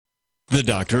The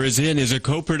Doctor Is In is a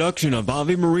co-production of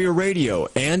Ave Maria Radio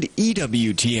and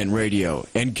EWTN Radio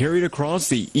and carried across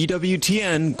the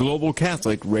EWTN Global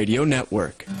Catholic Radio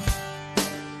Network.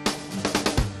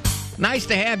 Nice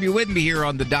to have you with me here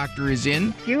on The Doctor Is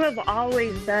In. You have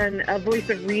always been a voice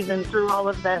of reason through all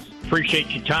of this. Appreciate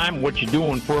your time, what you're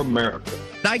doing for America.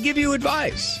 I give you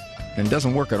advice, and it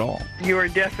doesn't work at all. You are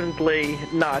definitely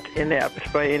not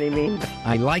inept by any means.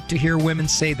 I like to hear women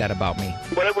say that about me.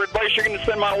 Whatever advice you're going to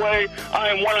send my way, I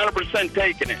am 100%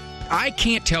 taking it. I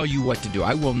can't tell you what to do.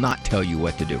 I will not tell you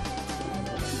what to do.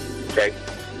 Okay.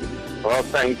 Well,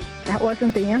 thanks. That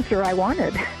wasn't the answer I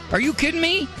wanted. Are you kidding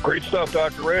me? Great stuff,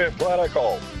 Dr. Ray. I'm glad I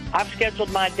called. I've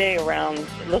scheduled my day around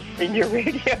listening to your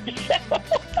radio show.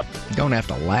 You don't have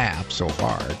to laugh so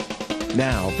hard.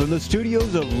 Now, from the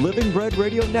studios of Living Bread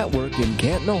Radio Network in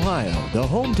Canton, Ohio, the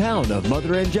hometown of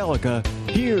Mother Angelica,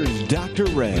 here's Dr.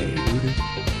 Ray.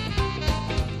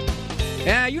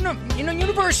 Yeah, you know,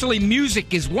 universally,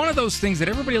 music is one of those things that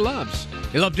everybody loves.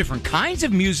 They love different kinds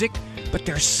of music, but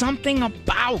there's something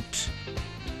about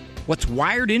what's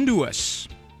wired into us.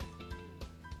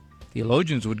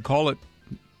 Theologians would call it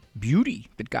beauty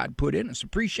that God put in us,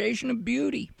 appreciation of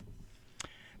beauty.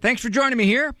 Thanks for joining me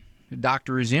here. The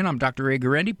Doctor Is In. I'm Dr. Ray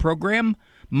Guarendi. Program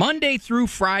Monday through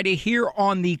Friday here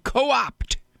on the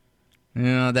Co-opt.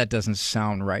 No, that doesn't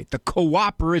sound right. The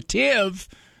cooperative.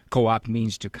 Co-op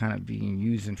means to kind of be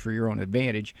using for your own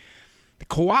advantage. The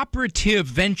cooperative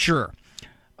venture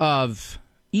of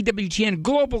EWTN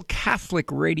Global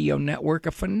Catholic Radio Network,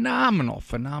 a phenomenal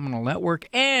network,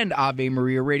 and Ave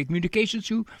Maria Radio Communications,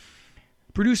 who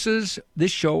produces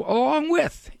this show along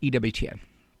with EWTN.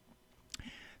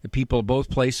 The people of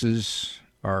both places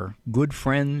are good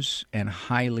friends and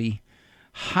highly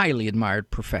admired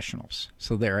professionals.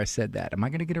 So there, I said that. Am I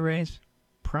going to get a raise?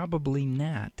 Probably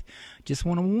not. Just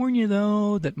want to warn you,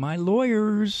 though, that my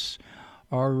lawyers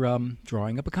are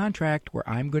drawing up a contract where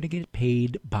I'm going to get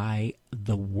paid by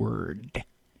the word. Do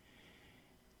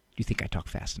you think I talk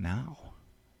fast now?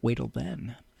 Wait till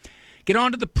then. Get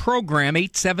on to the program,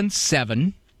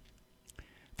 877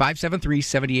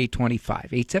 573-7825.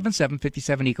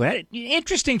 877-57-ECO.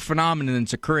 Interesting phenomenon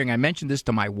that's occurring. I mentioned this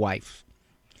to my wife.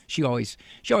 She always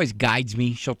guides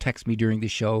me. She'll text me during the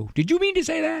show. Did you mean to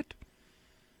say that?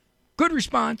 Good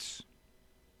response.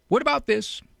 What about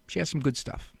this? She has some good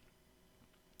stuff.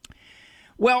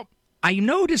 Well, I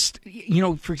noticed,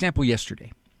 for example,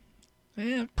 yesterday,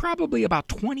 probably about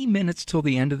 20 minutes till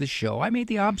the end of the show, I made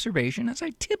the observation, as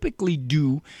I typically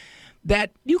do,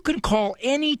 that you can call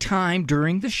any time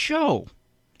during the show,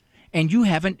 and you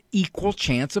have an equal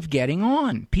chance of getting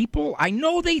on. People, I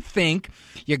know they think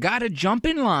you got to jump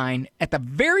in line at the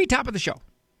very top of the show,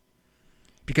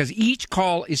 because each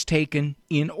call is taken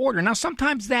in order. Now,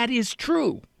 sometimes that is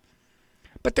true,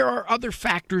 but there are other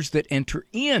factors that enter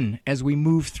in as we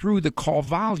move through the call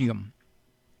volume.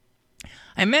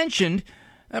 I mentioned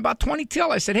about 20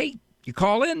 till, I said, hey, you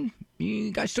call in,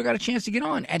 you guys still got a chance to get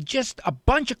on. And just a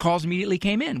bunch of calls immediately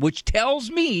came in, which tells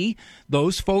me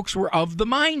those folks were of the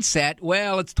mindset,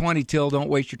 well, it's 20 till, don't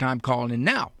waste your time calling in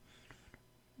now.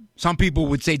 Some people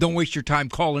would say don't waste your time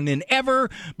calling in ever,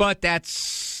 but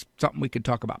that's something we could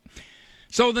talk about.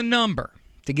 So the number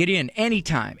to get in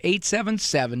anytime,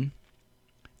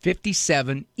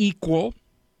 877-57-EQUAL.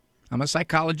 I'm a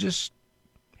psychologist.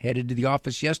 Headed to the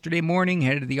office yesterday morning,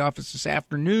 headed to the office this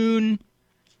afternoon.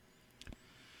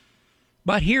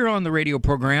 But here on the radio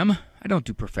program, I don't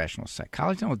do professional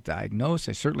psychology. I don't diagnose.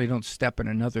 I certainly don't step in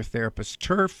another therapist's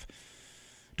turf.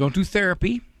 Don't do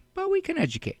therapy, but we can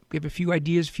educate. Give a few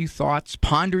ideas, a few thoughts,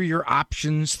 ponder your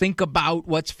options, think about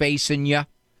what's facing you.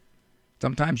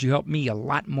 Sometimes you help me a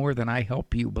lot more than I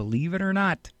help you, believe it or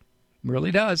not. It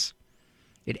really does.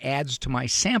 It adds to my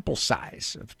sample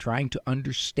size of trying to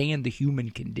understand the human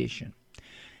condition.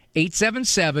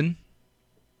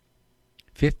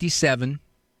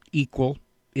 877-57-EQUAL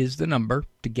is the number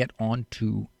to get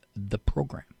onto the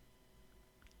program.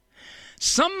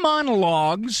 Some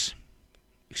monologues,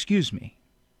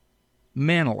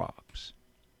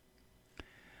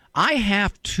 I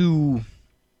have to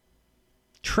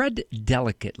tread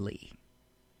delicately,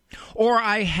 or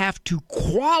I have to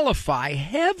qualify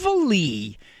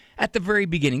heavily at the very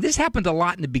beginning. This happened a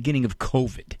lot in the beginning of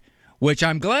COVID, which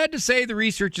I'm glad to say the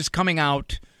research is coming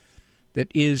out that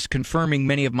is confirming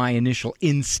many of my initial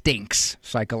instincts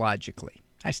psychologically.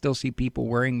 I still see people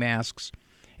wearing masks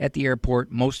at the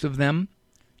airport, most of them,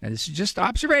 and this is just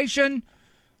observation,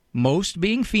 most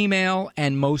being female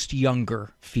and most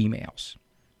younger females,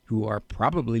 who are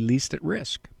probably least at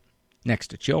risk, next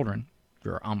to children who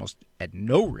are almost at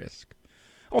no risk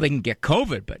Oh, they can get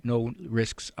COVID, but no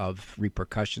risks of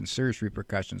repercussions, serious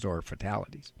repercussions, or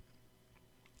fatalities.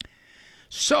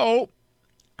 So,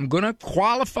 I'm going to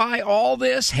qualify all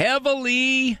this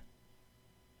heavily.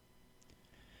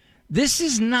 This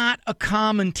is not a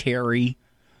commentary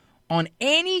on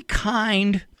any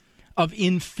kind of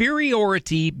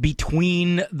inferiority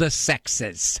between the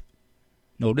sexes.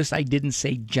 Notice I didn't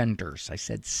say genders, I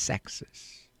said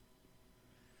sexes.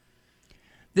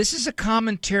 This is a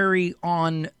commentary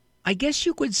on, I guess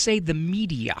you could say, the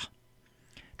media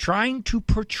trying to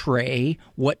portray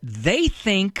what they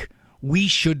think we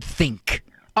should think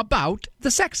about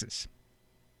the sexes.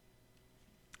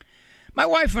 My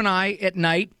wife and I, at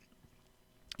night,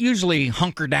 usually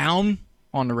hunker down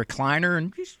on the recliner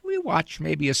and we watch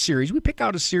maybe a series. We pick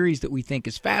out a series that we think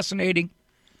is fascinating.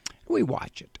 We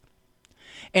watch it.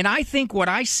 And I think what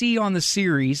I see on the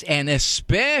series, and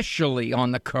especially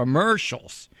on the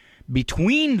commercials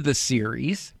between the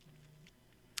series,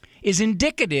 is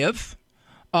indicative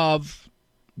of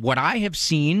what I have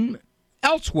seen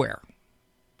elsewhere.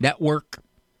 Network,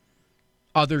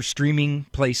 other streaming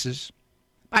places.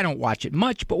 I don't watch it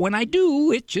much, but when I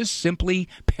do, it just simply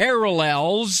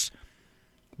parallels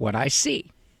what I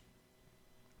see.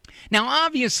 Now,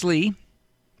 obviously,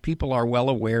 people are well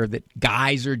aware that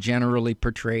guys are generally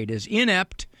portrayed as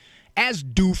inept, as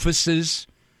doofuses,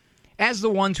 as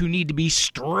the ones who need to be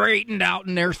straightened out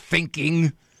in their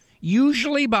thinking,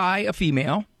 usually by a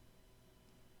female.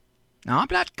 Now,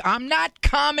 I'm not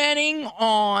commenting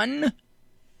on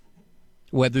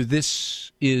whether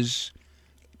this is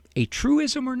a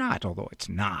truism or not, although it's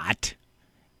not.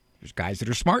 There's guys that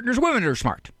are smart and there's women that are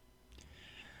smart.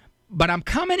 But I'm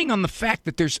commenting on the fact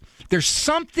that there's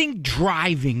something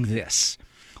driving this.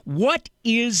 What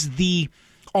is the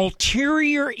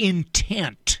ulterior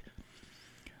intent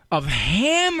of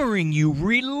hammering you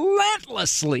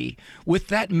relentlessly with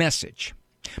that message?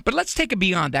 But let's take it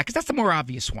beyond that, because that's the more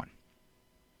obvious one.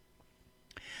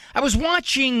 I was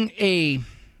watching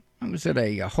I was at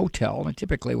a hotel, and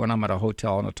typically when I'm at a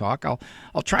hotel on a talk,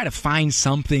 I'll try to find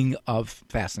something of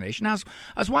fascination. I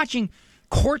was watching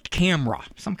Court Camera,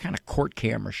 some kind of court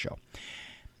camera show.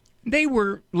 They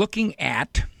were looking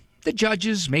at the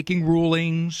judges making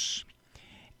rulings,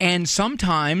 and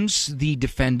sometimes the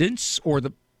defendants or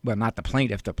not the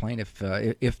plaintiff,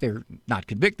 if they're not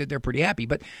convicted, they're pretty happy,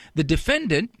 but the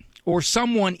defendant or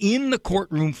someone in the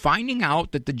courtroom finding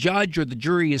out that the judge or the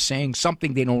jury is saying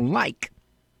something they don't like.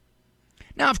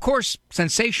 Now, of course,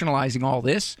 sensationalizing all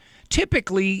this,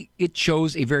 typically it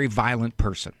shows a very violent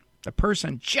person. The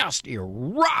person just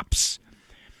erupts.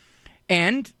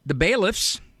 And the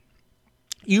bailiffs,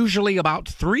 usually about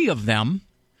 3 of them,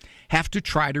 have to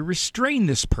try to restrain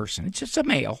this person. It's just a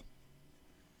male.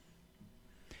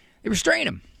 They restrain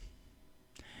him.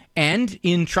 And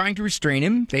in trying to restrain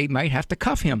him, they might have to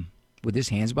cuff him with his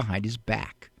hands behind his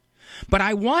back. But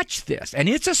I watch this, and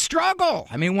it's a struggle.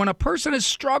 I mean, when a person is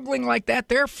struggling like that,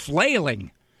 they're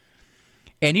flailing.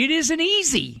 And it isn't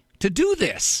easy to do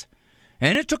this.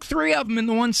 And it took 3 of them in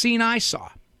the one scene I saw.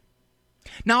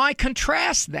 Now, I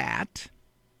contrast that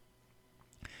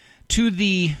to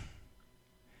the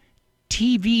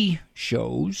TV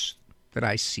shows that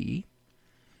I see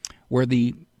where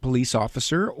the police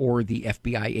officer or the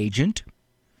FBI agent,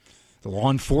 the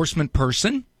law enforcement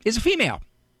person, is a female.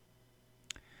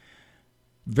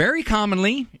 Very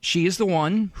commonly, she is the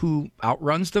one who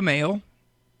outruns the male,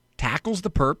 tackles the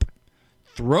perp,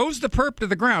 throws the perp to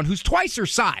the ground, who's twice her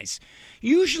size.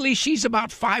 Usually she's about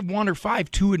 5'1" or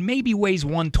 5'2" and maybe weighs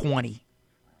 120.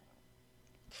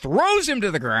 Throws him to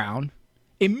the ground,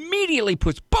 immediately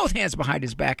puts both hands behind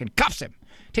his back and cuffs him.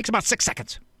 Takes about 6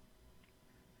 seconds.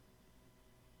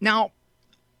 Now,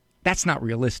 that's not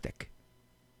realistic.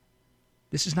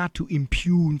 This is not to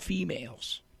impugn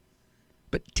females.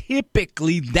 But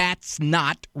typically that's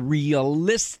not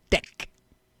realistic.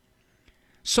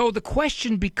 So the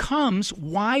question becomes,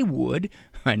 why would,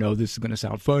 I know this is going to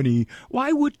sound funny,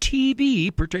 why would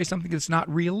TV portray something that's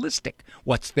not realistic?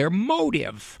 What's their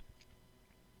motive?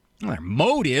 Well, their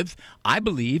motive, I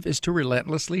believe, is to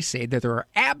relentlessly say that there are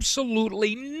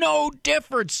absolutely no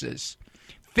differences,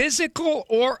 physical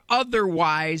or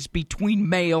otherwise, between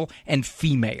male and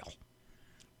female.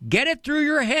 Get it through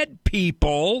your head,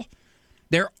 people.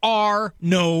 There are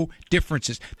no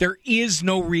differences. There is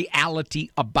no reality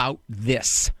about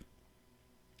this.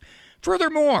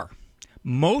 Furthermore,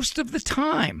 most of the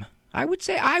time, I would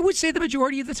say the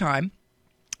majority of the time,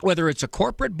 whether it's a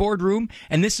corporate boardroom,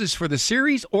 and this is for the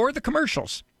series or the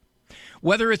commercials,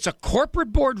 whether it's a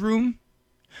corporate boardroom,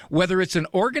 whether it's an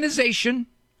organization,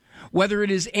 whether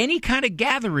it is any kind of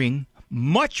gathering,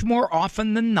 much more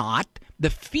often than not, the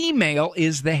female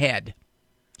is the head.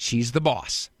 She's the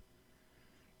boss.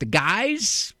 The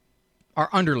guys are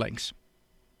underlings.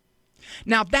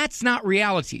 Now, that's not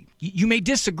reality. You may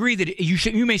disagree that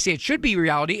you may say it should be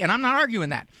reality, and I'm not arguing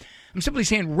that. I'm simply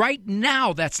saying right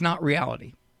now that's not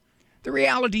reality. The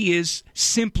reality is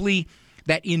simply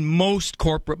that in most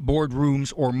corporate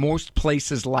boardrooms or most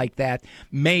places like that,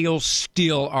 males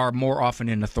still are more often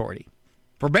in authority.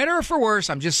 For better or for worse,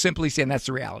 I'm just simply saying that's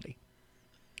the reality.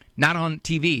 Not on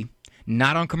TV,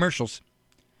 not on commercials.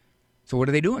 So what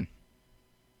are they doing?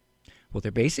 Well,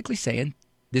 they're basically saying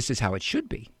this is how it should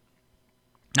be.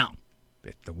 Now,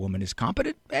 if the woman is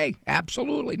competent, hey,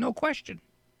 absolutely, no question.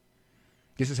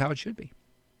 This is how it should be.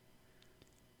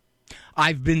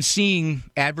 I've been seeing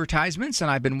advertisements, and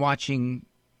I've been watching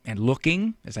and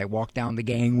looking as I walk down the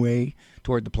gangway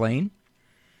toward the plane,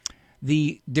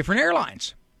 the different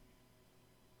airlines.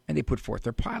 And they put forth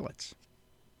their pilots.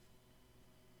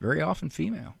 Very often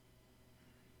female.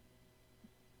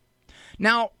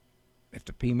 Now, if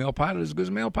the female pilot is as good as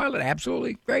a male pilot,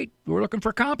 absolutely great. We're looking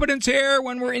for competence here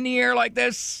when we're in the air like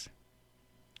this.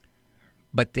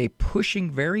 But they're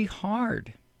pushing very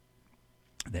hard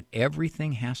that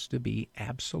everything has to be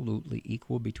absolutely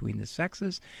equal between the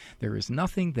sexes. There is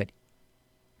nothing that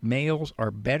males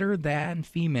are better than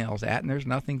females at, and there's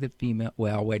nothing that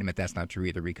well, wait a minute, that's not true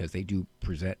either, because they do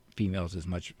present females as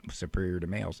much superior to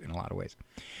males in a lot of ways.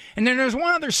 And then there's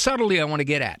one other subtlety I want to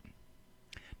get at.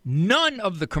 None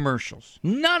of the commercials,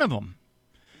 none of them,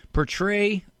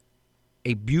 portray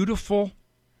a beautiful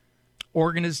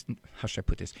how should I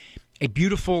put this? A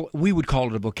beautiful, we would call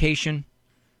it a vocation,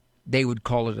 they would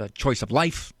call it a choice of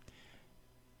life,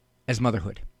 as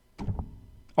motherhood.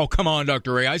 Oh, come on,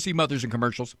 Dr. Ray, I see mothers in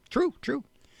commercials. True.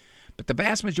 But the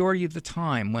vast majority of the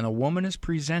time, when a woman is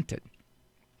presented,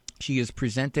 she is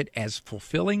presented as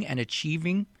fulfilling and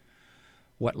achieving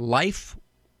what life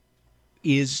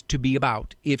is to be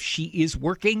about. If she is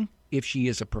working, if she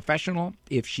is a professional,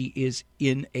 if she is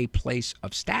in a place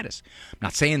of status. I'm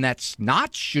not saying that's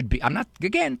not should be. I'm not,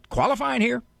 again, qualifying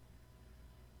here.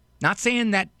 Not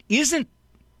saying that isn't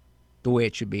the way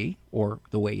it should be or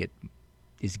the way it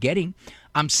is getting.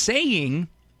 I'm saying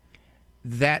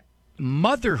that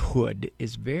motherhood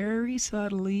is very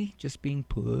subtly just being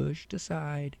pushed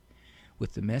aside,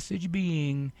 with the message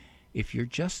being, if you're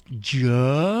just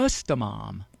a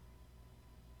mom,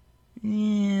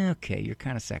 okay, you're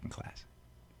kind of second class.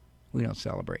 We don't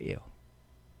celebrate you.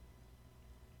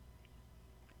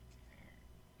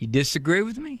 You disagree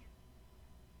with me?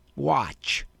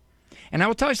 Watch. And I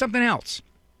will tell you something else.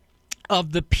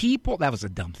 Of the people, that was a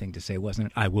dumb thing to say, wasn't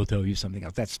it? I will tell you something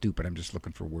else. That's stupid. I'm just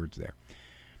looking for words there.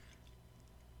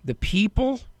 The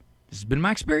people, this has been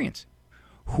my experience,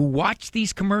 who watch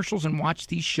these commercials and watch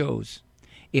these shows,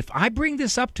 if I bring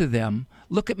this up to them,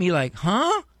 look at me like,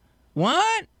 huh?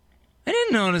 What? I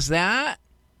didn't notice that.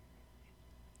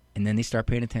 And then they start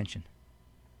paying attention.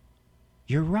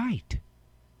 You're right.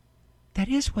 That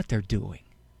is what they're doing.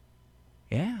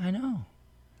 Yeah, I know.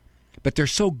 But they're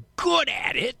so good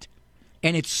at it,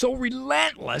 and it's so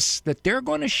relentless that they're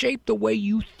going to shape the way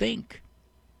you think.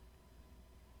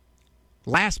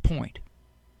 Last point.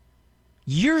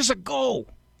 Years ago,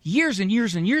 years and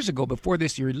years and years ago, before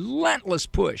this relentless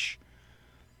push,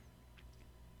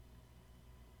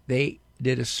 they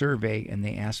did a survey and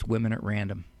they asked women at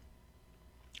random,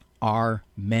 are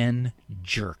men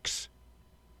jerks?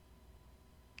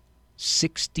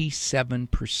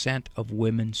 67% of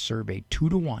women surveyed,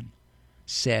 2-1,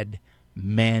 said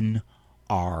men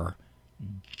are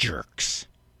jerks.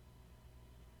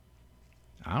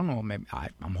 I don't know, maybe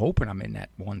I'm hoping I'm in that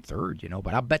 1/3,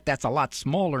 but I bet that's a lot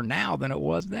smaller now than it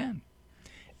was then.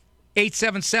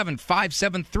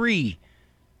 877-573-7825.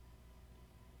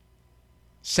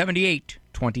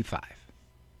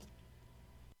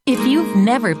 If you've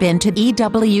never been to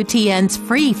EWTN's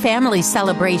free family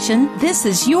celebration, this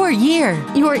is your year.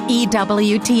 Your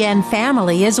EWTN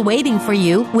family is waiting for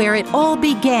you where it all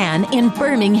began in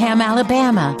Birmingham,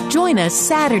 Alabama. Join us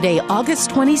Saturday, August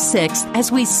 26th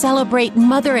as we celebrate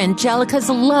Mother Angelica's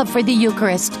love for the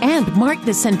Eucharist and mark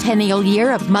the centennial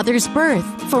year of Mother's birth.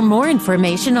 For more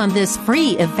information on this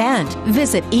free event,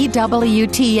 visit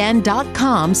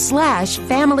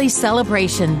EWTN.com/family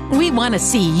celebration. We want to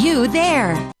see you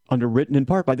there. Underwritten in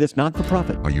part by this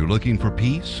not-for-profit. Are you looking for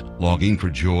peace? Longing for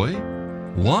joy?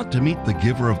 Want to meet the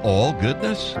giver of all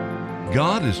goodness?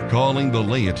 God is calling the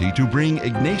laity to bring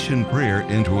Ignatian prayer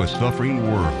into a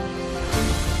suffering world.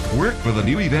 Work for the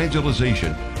new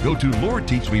evangelization. Go to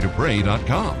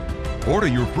LordTeachMeToPray.com. Order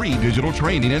your free digital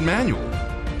training and manual.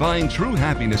 Find true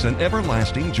happiness and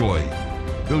everlasting joy.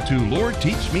 Go to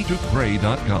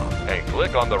LordTeachMeToPray.com and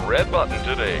click on the red button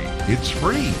today. It's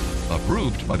free.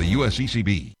 Approved by the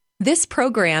USCCB. This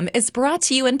program is brought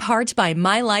to you in part by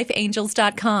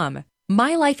MyLifeAngels.com.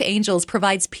 My Life Angels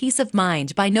provides peace of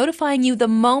mind by notifying you the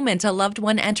moment a loved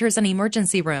one enters an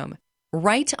emergency room.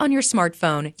 Right on your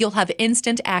smartphone, you'll have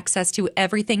instant access to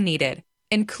everything needed,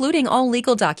 including all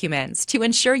legal documents, to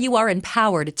ensure you are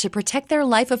empowered to protect their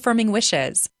life-affirming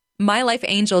wishes. My Life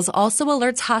Angels also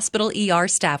alerts hospital ER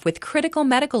staff with critical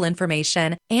medical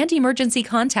information and emergency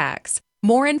contacts.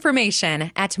 More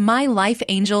information at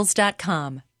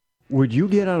MyLifeAngels.com. Would you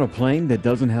get on a plane that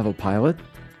doesn't have a pilot?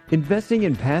 Investing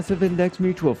in passive index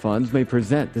mutual funds may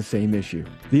present the same issue.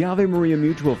 The Ave Maria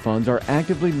mutual funds are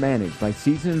actively managed by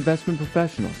seasoned investment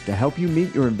professionals to help you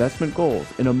meet your investment goals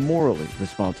in a morally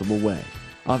responsible way.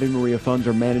 Ave Maria funds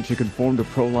are managed to conform to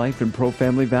pro-life and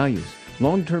pro-family values.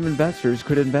 Long-term investors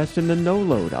could invest in the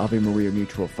no-load Ave Maria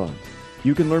mutual funds.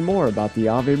 You can learn more about the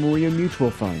Ave Maria mutual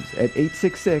funds at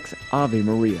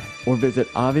 866-AVE-MARIA or visit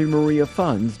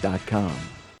AveMariaFunds.com.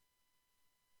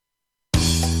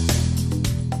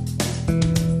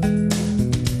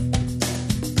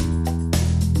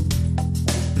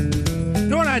 You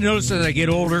know what I notice as I get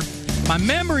older? My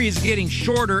memory is getting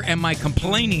shorter and my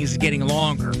complaining is getting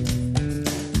longer.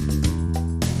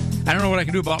 I don't know what I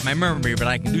can do about my memory, but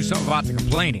I can do something about the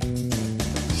complaining.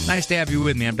 Nice to have you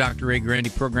with me. I'm Dr. Ray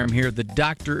Grandy, program here. The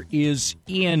doctor is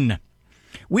in.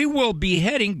 We will be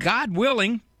heading, God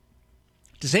willing,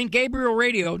 to St. Gabriel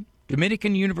Radio,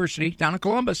 Dominican University, down in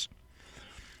Columbus.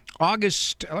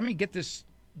 August, let me get this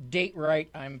date right.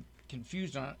 I'm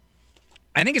confused on it.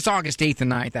 I think it's August 8th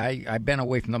and 9th. I've been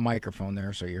away from the microphone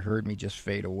there, so you heard me just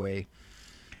fade away.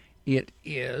 It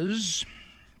is...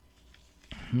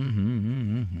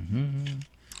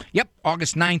 Yep,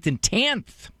 August 9th and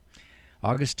 10th.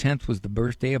 August 10th was the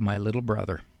birthday of my little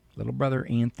brother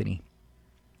Anthony.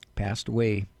 Passed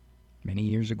away many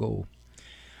years ago.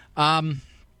 We'll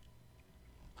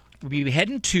be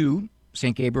heading to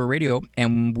St. Gabriel Radio,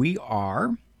 and we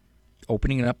are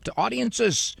opening it up to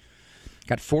audiences.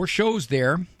 Got 4 shows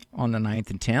there on the 9th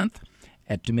and 10th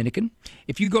at Dominican.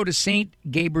 If you go to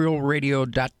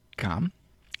stgabrielradio.com,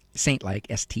 Saint like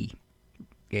S-T,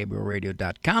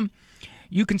 GabrielRadio.com.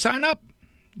 You can sign up.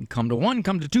 You can come to 1,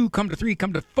 come to 2, come to 3,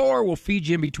 come to 4. We'll feed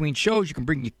you in between shows. You can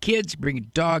bring your kids, bring your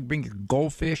dog, bring your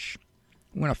goldfish.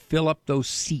 We're going to fill up those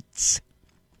seats.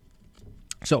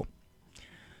 So,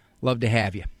 love to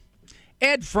have you.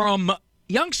 Ed from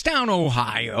Youngstown,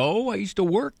 Ohio. I used to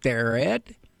work there,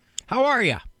 Ed. How are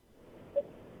you?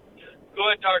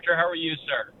 Good, Doctor. How are you,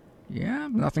 sir? Yeah,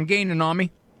 nothing gaining on me.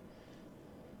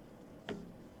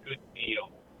 Good deal.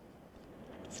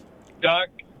 Doc,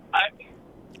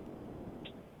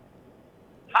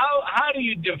 how do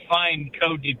you define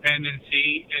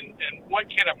codependency, and what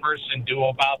can a person do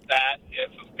about that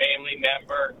if a family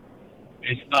member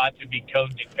is thought to be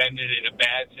codependent in a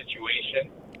bad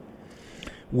situation?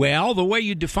 Well, the way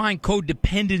you define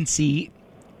codependency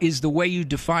is the way you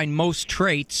define most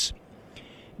traits.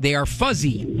 They are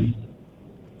fuzzy.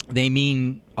 They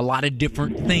mean a lot of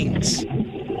different things.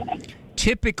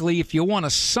 Typically, if you want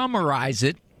to summarize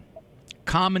it,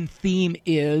 common theme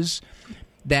is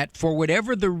that for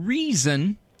whatever the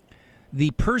reason,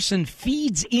 the person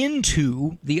feeds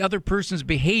into the other person's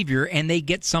behavior and they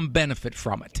get some benefit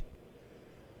from it.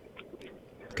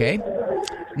 Okay?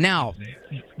 Now,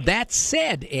 that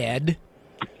said, Ed,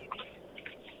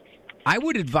 I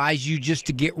would advise you just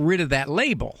to get rid of that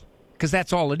label, because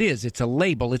that's all it is. It's a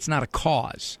label. It's not a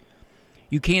cause.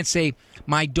 You can't say,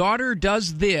 my daughter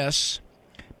does this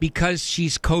because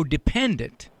she's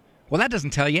codependent. Well, that doesn't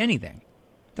tell you anything.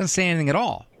 It doesn't say anything at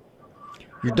all.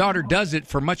 Your daughter does it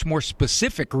for much more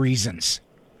specific reasons.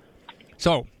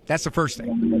 So that's the first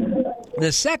thing.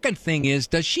 The second thing is,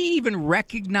 does she even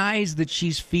recognize that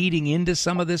she's feeding into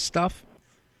some of this stuff?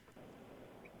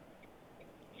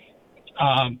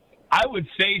 I would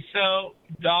say so,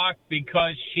 Doc,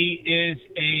 because she is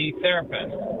a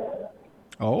therapist.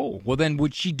 Oh, well then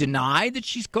would she deny that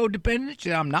she's codependent? She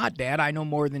said, I'm not, Dad. I know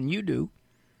more than you do.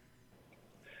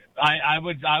 I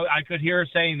could hear her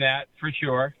saying that for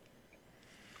sure.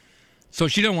 So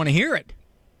she don't want to hear it.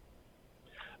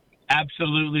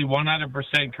 Absolutely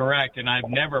 100% correct, and I've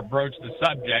never broached the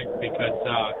subject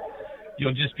because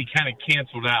you'll just be kind of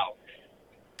canceled out.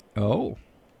 Oh.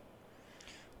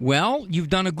 Well, you've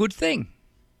done a good thing.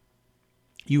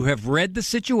 You have read the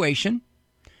situation,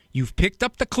 you've picked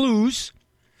up the clues,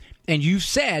 and you've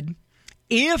said,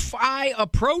 if I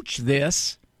approach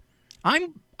this,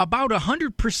 I'm about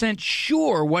 100%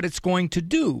 sure what it's going to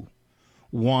do.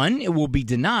 1, it will be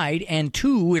denied, and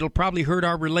 2, it'll probably hurt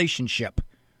our relationship.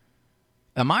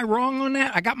 Am I wrong on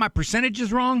that? I got my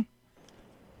percentages wrong?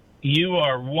 You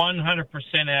are 100%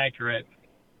 accurate.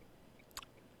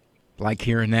 Like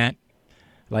hearing that.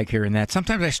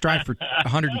 Sometimes I strive for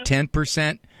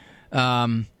 110%.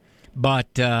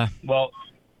 But well,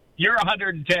 you're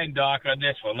 110, Doc, on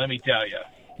this one, let me tell you.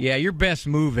 Yeah, your best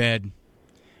move, Ed.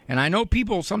 And I know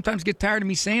people sometimes get tired of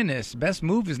me saying this. Best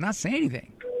move is not say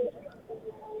anything.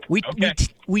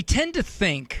 We tend to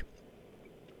think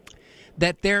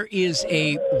that there is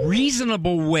a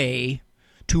reasonable way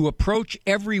to approach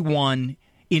everyone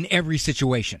in every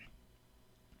situation.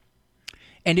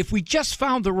 And if we just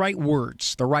found the right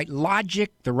words, the right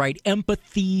logic, the right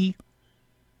empathy,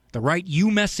 the right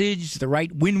you message, the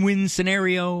right win-win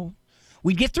scenario,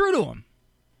 we'd get through to them.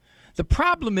 The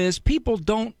problem is people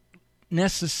don't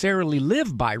necessarily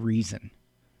live by reason.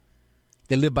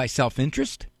 They live by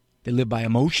self-interest. They live by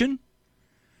emotion.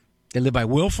 They live by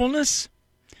willfulness.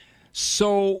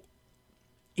 So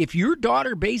if your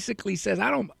daughter basically says, I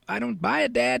don't buy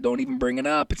it, Dad, don't even bring it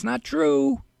up. It's not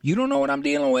true. You don't know what I'm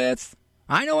dealing with.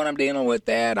 I know what I'm dealing with,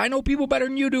 Dad. I know people better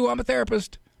than you do. I'm a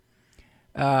therapist.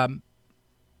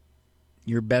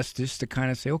 Your best is to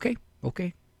kind of say, okay, all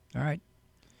right.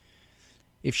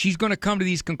 If she's going to come to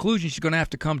these conclusions, she's going to have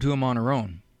to come to them on her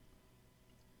own.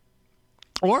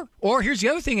 Or here's the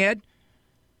other thing, Ed.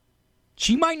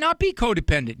 She might not be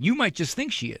codependent. You might just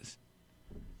think she is.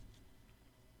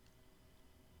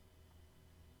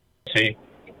 See?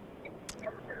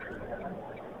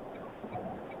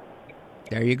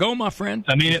 There you go, my friend.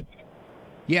 I mean,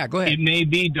 yeah, go ahead. It may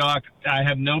be, Doc. I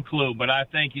have no clue, but I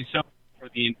thank you so much for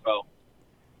the info.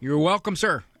 You're welcome,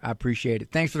 sir. I appreciate it.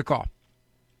 Thanks for the call.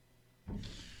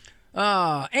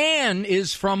 Ann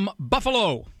is from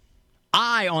Buffalo.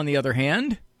 I, on the other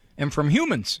hand, am from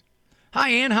Humans. Hi,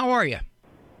 Ann. How are you?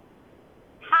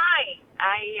 Hi.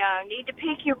 I need to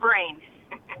pick your brain.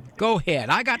 Go ahead.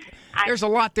 There's a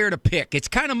lot there to pick. It's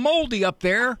kind of moldy up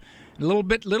there. A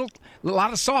lot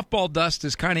of softball dust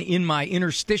is kind of in my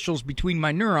interstitials between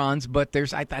my neurons, but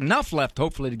there's enough left,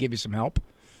 hopefully, to give you some help.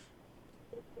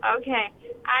 Okay.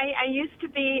 I used to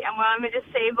be, I'm a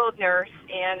disabled nurse,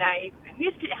 and I'm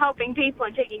used to helping people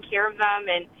and taking care of them,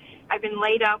 and I've been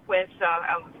laid up with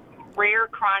a rare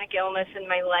chronic illness in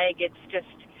my leg. It's just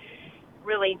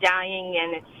really dying,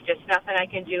 and it's just nothing I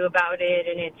can do about it,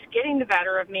 and it's getting the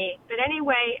better of me. But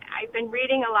anyway, I've been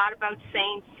reading a lot about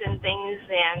saints and things,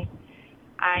 and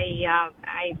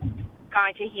I've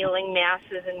gone to healing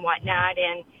masses and whatnot,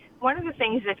 and one of the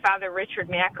things that Father Richard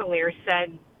McAleer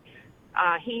said,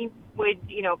 he would,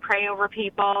 pray over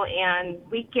people, and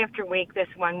week after week this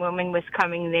one woman was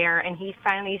coming there, and he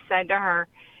finally said to her,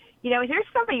 is there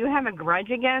somebody you have a grudge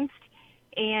against?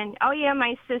 And, oh, yeah,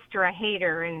 my sister, I hate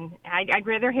her, and I'd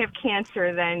rather have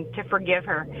cancer than to forgive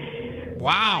her.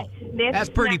 Wow. That's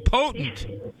pretty potent.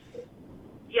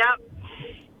 Yep.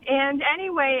 And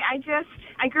anyway, I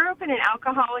grew up in an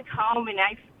alcoholic home, and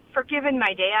I've forgiven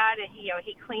my dad, and he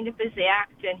cleaned up his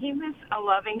act, and he was a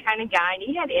loving kind of guy, and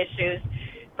he had issues.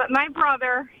 But my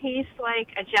brother, he's like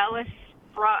a jealous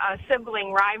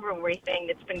sibling rivalry thing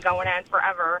that's been going on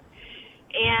forever.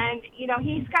 And,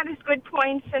 he's got his good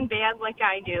points and bad like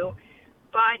I do.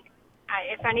 But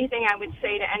if anything, I would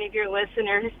say to any of your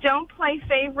listeners, don't play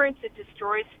favorites. It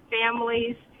destroys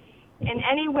families. And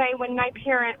anyway, when my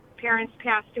parents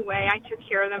passed away, I took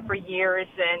care of them for years,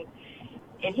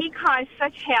 and he caused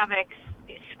such havoc,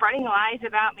 spreading lies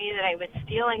about me that I was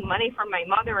stealing money from my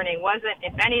mother, and I wasn't.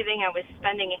 If anything, I was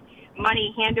spending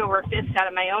money hand over fist out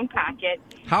of my own pocket.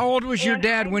 How old was your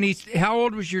dad when he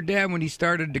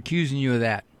started accusing you of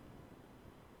that?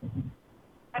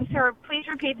 I'm sorry, please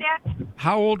repeat that.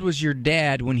 How old was your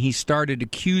dad when he started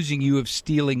accusing you of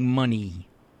stealing money?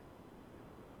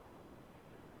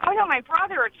 Oh no, my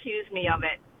brother accused me of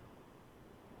it.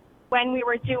 When we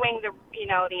were doing the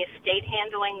estate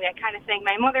handling, that kind of thing.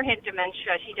 My mother had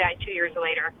dementia. She died 2 years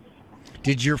later.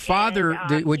 Did your father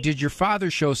did your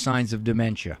father show signs of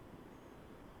dementia?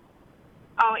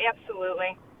 Oh,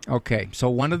 absolutely. Okay,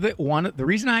 so the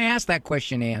reason I asked that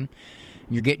question, Ann,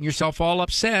 you're getting yourself all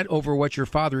upset over what your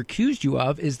father accused you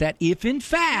of, is that if in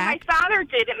fact my father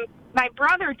did it, my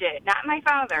brother did, not my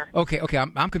father. Okay,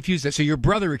 I'm confused. So your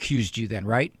brother accused you then,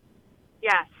 right?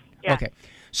 Yes. Okay.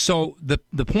 So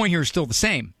the point here is still the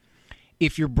same.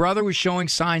 If your brother was showing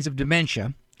signs of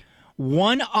dementia,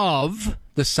 one of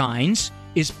the signs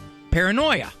is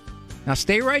paranoia. Now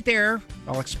stay right there.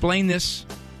 I'll explain this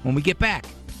when we get back.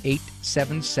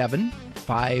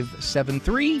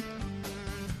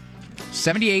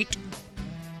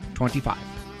 877-573-7825.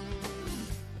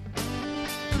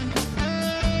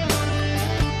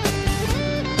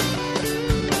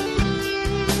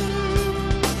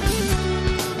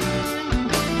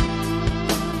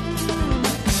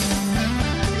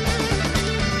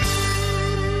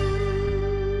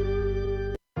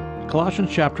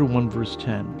 Colossians chapter 1, verse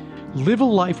 10. Live a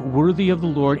life worthy of the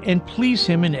Lord and please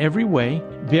Him in every way,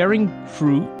 bearing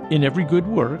fruit in every good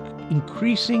work,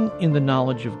 increasing in the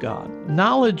knowledge of God.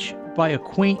 Knowledge by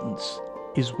acquaintance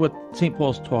is what St.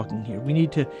 Paul's talking here. We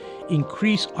need to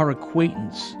increase our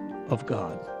acquaintance of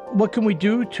God. What can we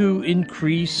do to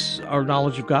increase our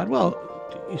knowledge of God? Well,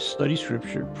 study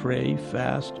Scripture, pray,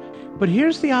 fast. But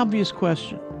here's the obvious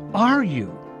question. Are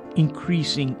you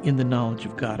increasing in the knowledge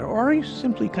of God? Or are you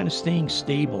simply kind of staying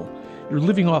stable? You're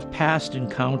living off past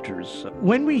encounters.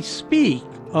 When we speak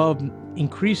of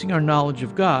increasing our knowledge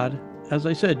of God, as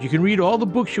I said, you can read all the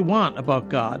books you want about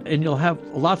God and you'll have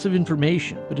lots of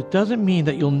information, but it doesn't mean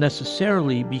that you'll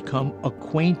necessarily become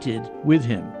acquainted with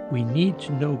Him. We need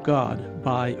to know God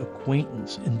by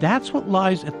acquaintance, and that's what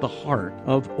lies at the heart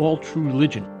of all true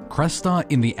religion. Cresta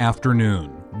in the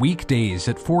afternoon, weekdays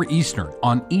at 4 Eastern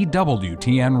on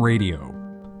EWTN Radio.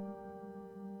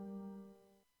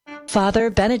 Father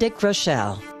Benedict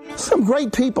Rochelle. Some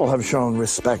great people have shown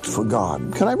respect for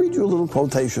God. Can I read you a little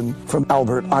quotation from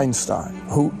Albert Einstein,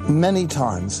 who many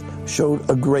times showed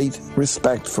a great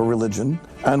respect for religion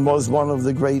and was one of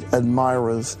the great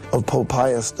admirers of Pope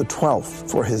Pius XII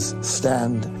for his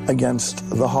stand against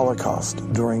the Holocaust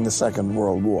during the Second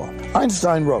World War.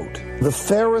 Einstein wrote, "The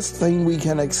fairest thing we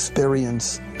can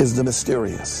experience is the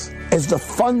mysterious. Is the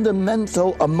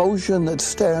fundamental emotion that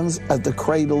stands at the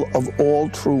cradle of all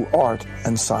true art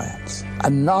and science. A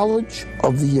knowledge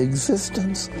of the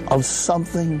existence of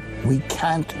something we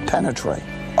can't penetrate,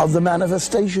 of the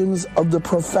manifestations of the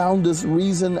profoundest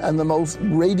reason and the most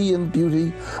radiant beauty,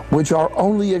 which are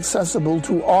only accessible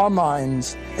to our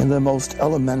minds in the most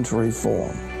elementary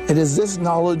form. It is this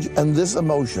knowledge and this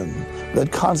emotion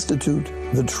that constitute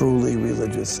the truly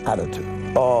religious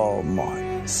attitude." Oh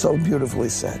my, so beautifully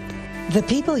said. The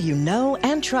people you know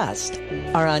and trust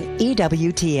are on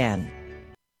EWTN.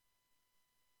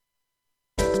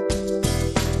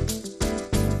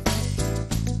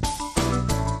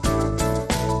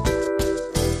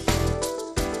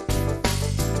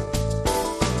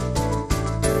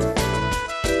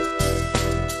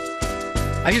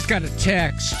 I just got a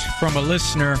text from a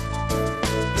listener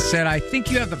that said, "I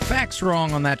think you have the facts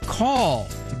wrong on that call.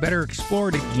 You better explore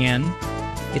it again.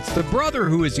 It's the brother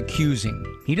who is accusing.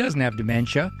 He doesn't have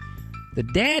dementia. The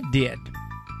dad did.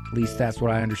 At least that's what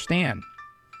I understand."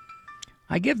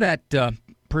 I give that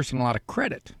person a lot of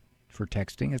credit for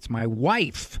texting. It's my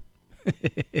wife.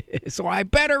 So I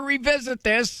better revisit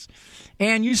this.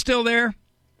 Ann, you still there?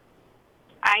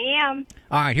 I am.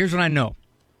 All right, here's what I know.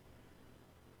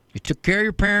 You took care of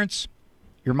your parents.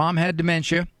 Your mom had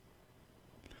dementia.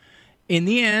 In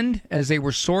the end, as they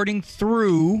were sorting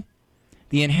through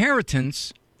the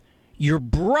inheritance, your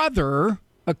brother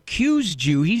accused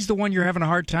you. He's the one you're having a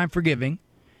hard time forgiving.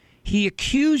 He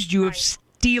accused you of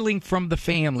stealing from the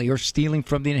family or stealing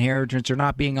from the inheritance or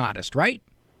not being honest, right?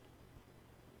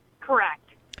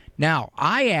 Correct. Now,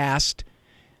 I asked,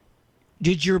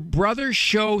 did your brother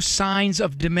show signs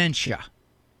of dementia?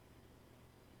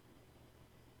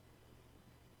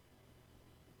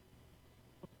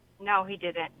 No, he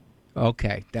didn't.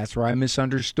 Okay, that's where I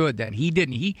misunderstood that. He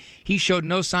didn't. He showed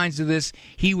no signs of this.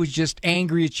 He was just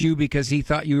angry at you because he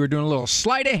thought you were doing a little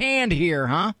sleight of hand here,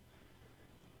 huh?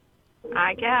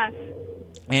 I guess.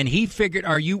 And he figured,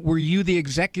 were you the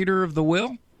executor of the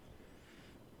will?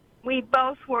 We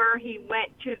both were. He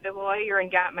went to the lawyer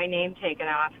and got my name taken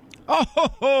off. Oh, ho,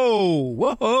 ho.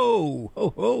 Whoa,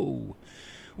 ho, ho.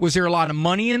 Was there a lot of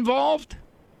money involved?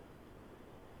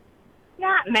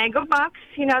 Not mega bucks.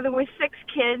 You know, there were 6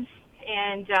 kids,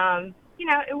 and, you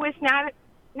know, it was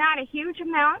not a huge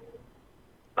amount,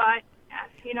 but,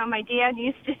 you know, my dad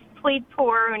used to plead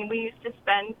poor, and we used to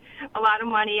spend a lot of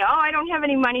money. Oh, I don't have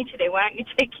any money today. Why don't you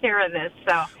take care of this?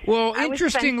 So, well,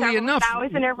 interestingly enough,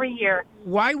 $1,000 every year.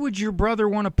 Why would your brother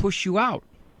want to push you out?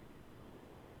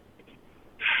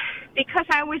 Because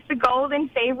I was the golden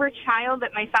favorite child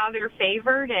that my father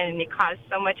favored, and it caused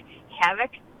so much havoc.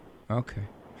 Okay.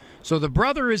 So the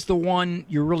brother is the one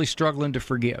you're really struggling to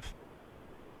forgive.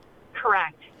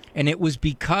 Correct. And it was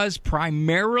because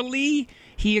primarily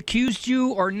he accused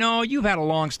you, or no, you've had a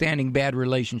long-standing bad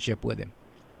relationship with him?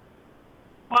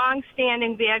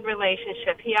 Long-standing bad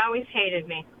relationship. He always hated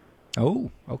me. Oh,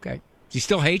 okay. Does he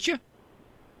still hate you?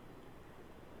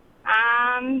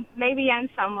 Maybe on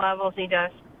some levels he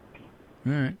does.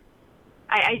 All right.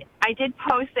 I did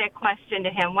pose that question to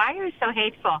him. Why are you so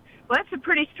hateful? Well, that's a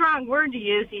pretty strong word to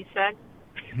use, he said.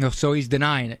 No, so he's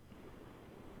denying it.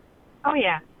 Oh,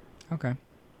 yeah. Okay.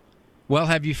 Well,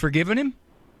 have you forgiven him?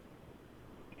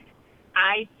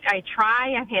 I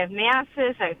try. I have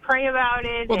masses. I pray about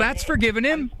it. Well, that's forgiving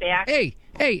him. Hey,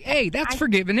 Hey, that's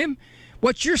forgiving him.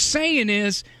 What you're saying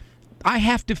is, I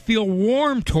have to feel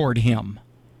warm toward him.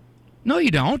 No,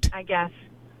 you don't. I guess.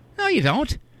 No, you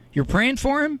don't. You're praying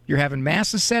for him. You're having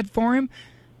masses said for him.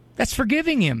 That's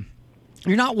forgiving him.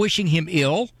 You're not wishing him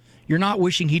ill. You're not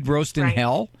wishing he'd roast in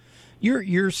hell.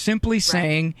 You're simply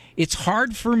saying, it's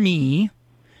hard for me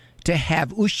to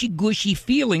have ushy-gushy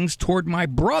feelings toward my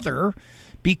brother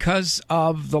because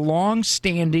of the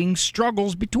long-standing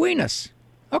struggles between us.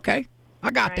 Okay,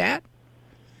 I got that.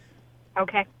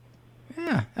 Okay.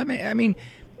 Yeah, I mean,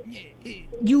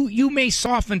 you may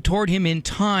soften toward him in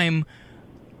time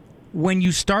when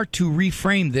you start to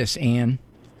reframe this, Ann,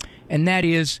 and that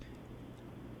is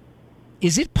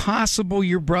it possible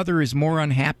your brother is more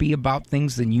unhappy about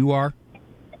things than you are?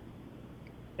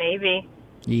 Maybe.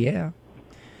 Yeah.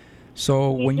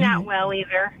 So he's when you not well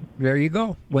either. There you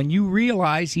go. When you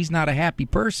realize he's not a happy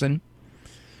person,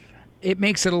 it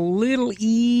makes it a little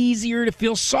easier to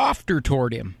feel softer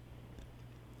toward him.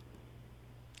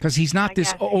 Because he's not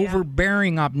this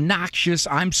overbearing, obnoxious,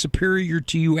 I'm superior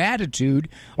to you attitude,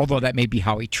 although that may be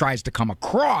how he tries to come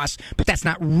across, but that's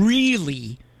not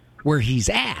really where he's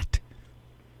at.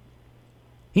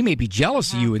 He may be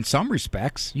jealous of you in some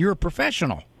respects. You're a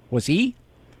professional. Was he?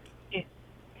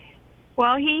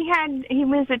 Well, he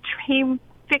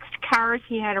fixed cars.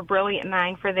 He had a brilliant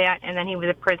mind for that, and then he was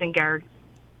a prison guard.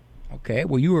 Okay,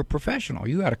 well, you were a professional.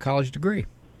 You had a college degree.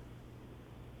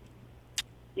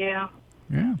 Yeah.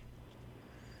 Yeah.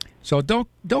 So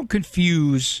don't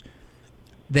confuse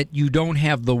that you don't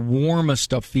have the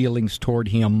warmest of feelings toward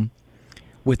him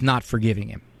with not forgiving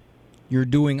him. You're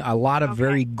doing a lot of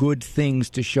very good things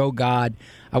to show God,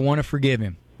 I want to forgive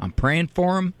him. I'm praying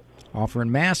for him,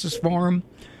 offering masses for him.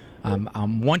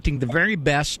 I'm wanting the very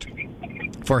best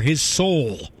for his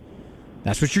soul.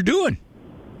 That's what you're doing.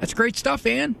 That's great stuff,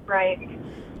 Ann. Right.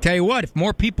 Tell you what, if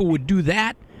more people would do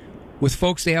that with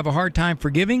folks they have a hard time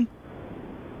forgiving,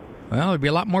 well, there'd be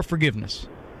a lot more forgiveness.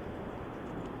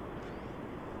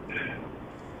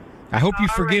 I hope you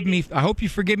forgive me. I hope you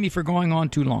forgive me for going on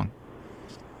too long.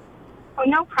 Oh,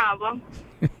 no problem.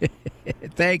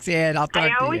 Thanks, Ann. I'll talk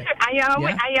to you.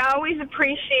 I always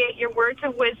appreciate your words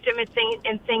of wisdom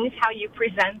and things how you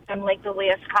present them, like the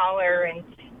last caller and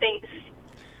things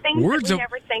words that we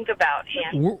never think about.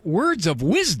 Words of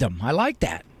wisdom. I like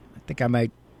that. I think I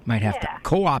might have to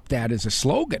co-opt that as a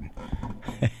slogan.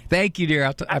 Thank you,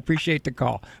 dear. I appreciate the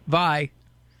call. Bye.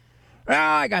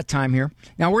 I got time here.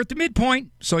 Now, we're at the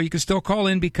midpoint, so you can still call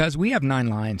in because we have 9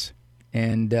 lines.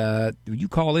 And you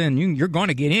call in, you're going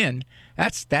to get in.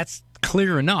 That's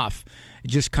clear enough. It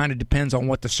just kind of depends on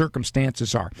what the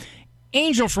circumstances are.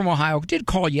 Angel from Ohio did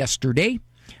call yesterday.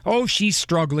 Oh, she's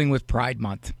struggling with Pride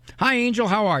Month. Hi, Angel.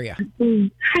 How are you?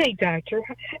 Hi, Doctor.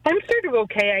 I'm sort of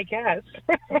okay, I guess.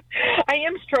 I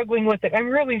am struggling with it. I'm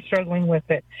really struggling with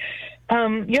it.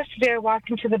 Yesterday I walked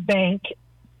into the bank,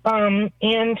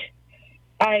 and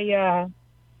I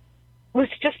was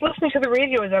just listening to the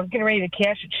radio as I was getting ready to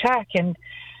cash a check, and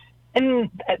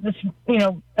this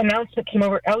announcement came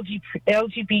over,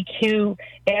 LGBTQ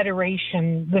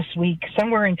adoration this week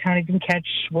somewhere in town. I didn't catch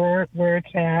where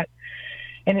it's at,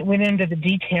 and it went into the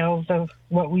details of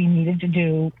what we needed to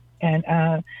do,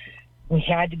 and we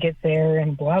had to get there,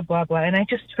 and blah blah blah. And I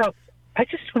just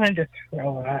wanted to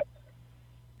throw up.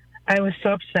 I was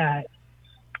so upset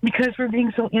because we're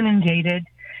being so inundated.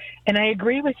 And I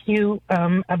agree with you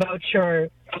about your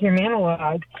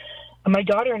monologue. My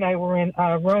daughter and I were in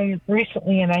Rome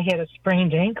recently, and I had a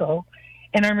sprained ankle,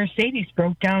 and our Mercedes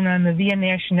broke down on the Via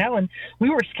Nationale, and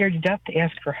we were scared to death to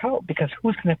ask for help because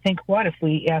who's going to think what if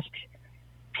we asked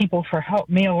people for help,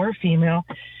 male or female?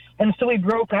 And so we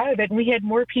broke out of it, and we had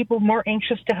more people more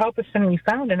anxious to help us than we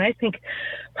found. And I think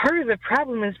part of the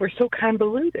problem is we're so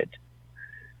convoluted.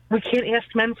 We can't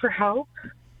ask men for help.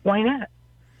 Why not?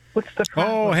 What's the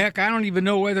problem? Oh, heck, I don't even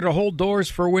know whether to hold doors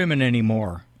for women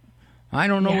anymore. I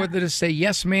don't know whether to say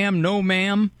yes, ma'am, no,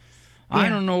 ma'am. Yeah. I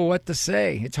don't know what to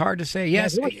say. It's hard to say.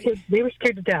 Yes. They were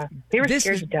scared to death.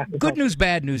 Scared to death. Good news,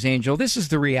 bad news, Angel. This is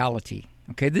the reality.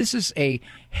 Okay, this is a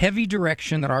heavy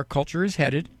direction that our culture is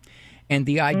headed. And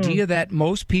the idea that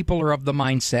most people are of the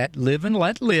mindset, live and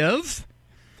let live,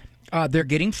 they're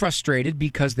getting frustrated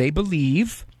because they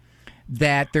believe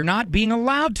that they're not being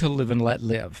allowed to live and let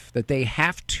live, that they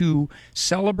have to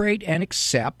celebrate and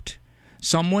accept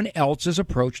someone else's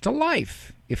approach to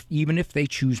life. Even if they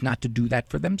choose not to do that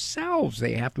for themselves,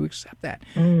 they have to accept that.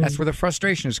 That's where the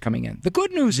frustration is coming in. The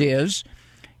good news is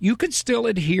you can still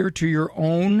adhere to your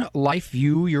own life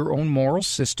view, your own moral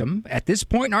system. At this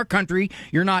point in our country,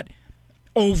 you're not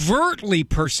overtly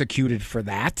persecuted for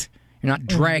that. You're not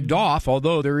dragged off,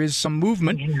 although there is some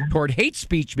movement toward hate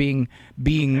speech being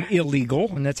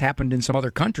illegal, and that's happened in some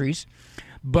other countries.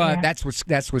 But that's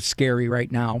what's scary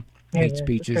right now. Hate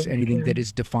speech is anything that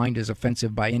is defined as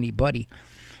offensive by anybody.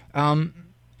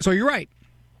 So you're right.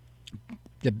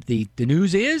 The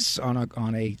news is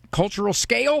on a cultural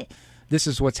scale, this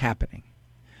is what's happening.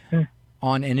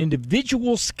 On an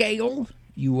individual scale,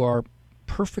 you are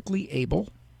perfectly able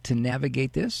to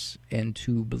navigate this and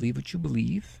to believe what you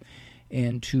believe,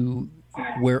 and to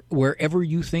wherever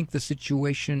you think the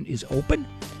situation is open,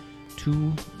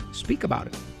 to speak about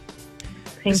it.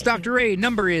 This Dr. A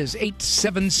number is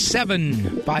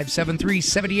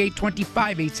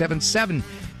 877-573-7825,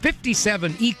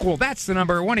 877-57-EQUAL. That's the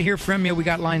number. I want to hear from you. We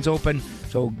got lines open,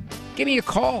 so give me a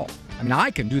call. I mean,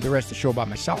 I can do the rest of the show by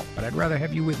myself, but I'd rather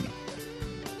have you with me.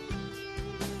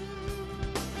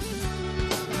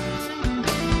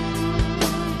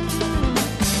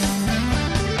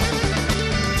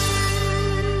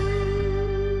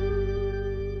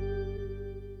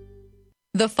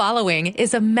 The following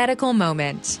is a medical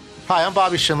moment. Hi, I'm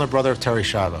Bobby Schindler, brother of Terry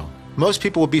Schiavo. Most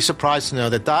people would be surprised to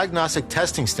know that diagnostic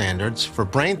testing standards for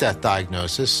brain death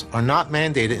diagnosis are not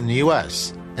mandated in the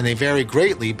U.S., and they vary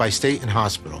greatly by state and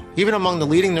hospital. Even among the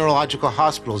leading neurological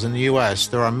hospitals in the U.S.,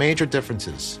 there are major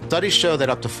differences. Studies show that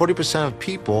up to 40% of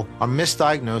people are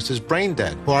misdiagnosed as brain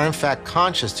dead, who are in fact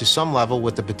conscious to some level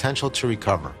with the potential to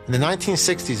recover. In the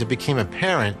 1960s, it became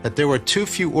apparent that there were too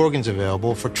few organs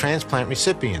available for transplant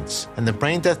recipients, and the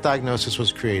brain death diagnosis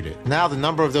was created. Now the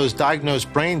number of those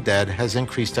diagnosed brain dead has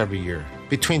increased every year.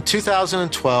 Between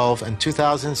 2012 and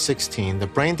 2016, the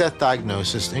brain death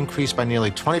diagnosis increased by nearly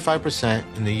 25%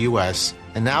 in the U.S.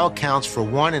 and now accounts for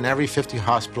 1 in every 50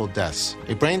 hospital deaths.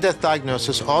 A brain death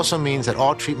diagnosis also means that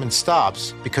all treatment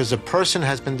stops because the person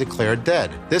has been declared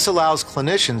dead. This allows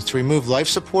clinicians to remove life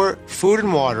support, food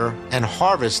and water, and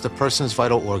harvest the person's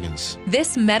vital organs.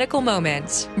 This medical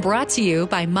moment brought to you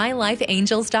by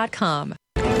MyLifeAngels.com.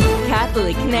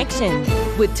 Catholic Connection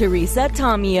with Teresa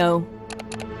Tomeo.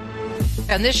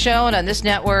 On this show and on this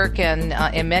network and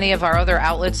in many of our other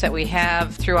outlets that we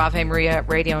have through Ave Maria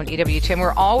Radio and EWTN,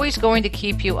 we're always going to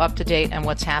keep you up to date on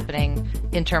what's happening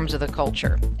in terms of the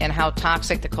culture and how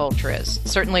toxic the culture is.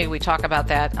 Certainly, we talk about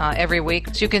that every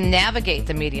week, so you can navigate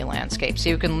the media landscape, so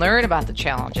you can learn about the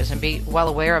challenges and be well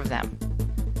aware of them.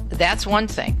 That's one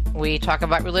thing. We talk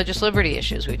about religious liberty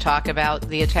issues. We talk about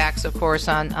the attacks, of course,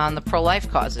 on the pro-life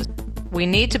causes. We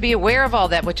need to be aware of all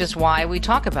that, which is why we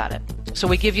talk about it. So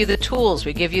we give you the tools,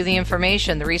 we give you the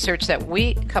information, the research that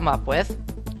we come up with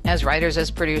as writers,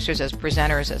 as producers, as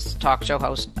presenters, as talk show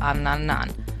hosts, on and on and on.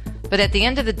 But at the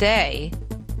end of the day,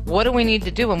 what do we need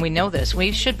to do when we know this?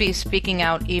 We should be speaking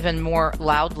out even more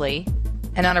loudly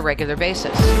and on a regular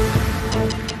basis.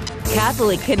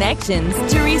 Catholic Connections,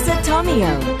 Teresa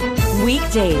Tomeo.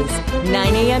 Weekdays,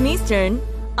 9 a.m. Eastern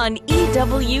on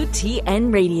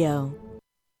EWTN Radio.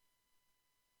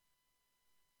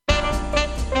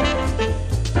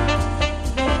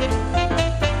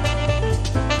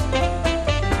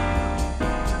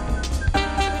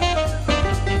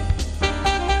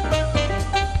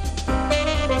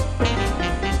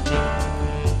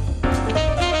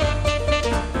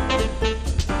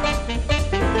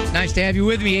 Nice to have you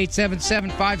with me.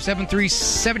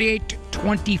 877-573-7825.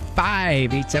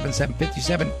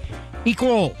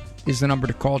 877-57-EQUAL is the number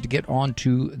to call to get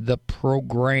onto the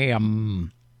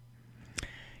program.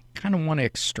 Kind of want to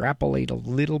extrapolate a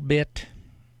little bit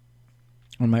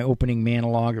on my opening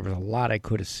monologue. There was a lot I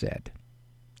could have said.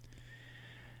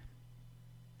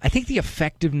 I think the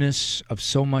effectiveness of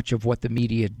so much of what the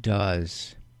media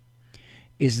does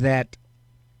is that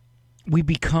we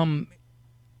become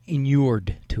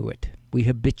inured to it. We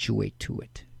habituate to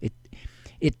it.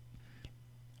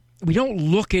 We don't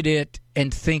look at it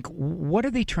and think, what are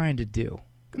they trying to do?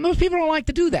 Most people don't like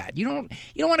to do that. You don't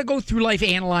want to go through life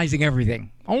analyzing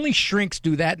everything. Only shrinks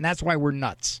do that, and that's why we're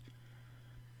nuts.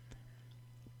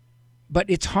 But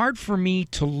it's hard for me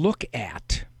to look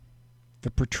at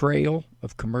the portrayal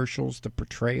of commercials, the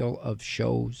portrayal of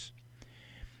shows,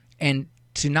 and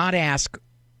to not ask,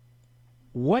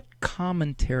 what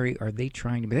commentary are they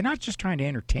trying to make? They're not just trying to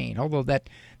entertain, although that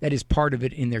is part of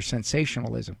it in their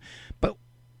sensationalism. But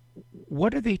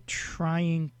what are they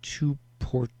trying to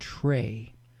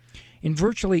portray? In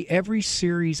virtually every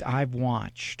series I've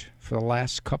watched for the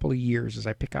last couple of years, as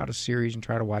I pick out a series and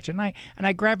try to watch it, and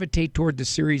I gravitate toward the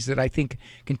series that I think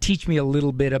can teach me a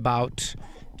little bit about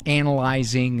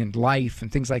analyzing and life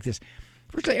and things like this.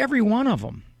 Virtually every one of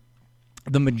them,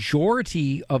 the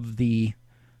majority of the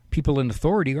people in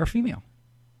authority are female.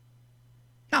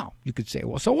 Now, you could say,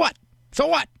 well, so what? So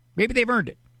what? Maybe they've earned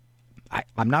it.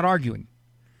 I'm not arguing.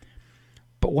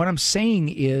 But what I'm saying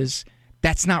is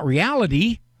that's not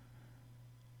reality.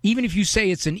 Even if you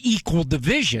say it's an equal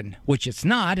division, which it's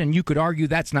not, and you could argue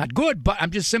that's not good, but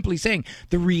I'm just simply saying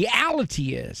the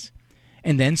reality is.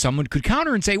 And then someone could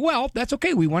counter and say, well, that's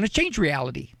okay, we want to change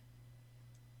reality.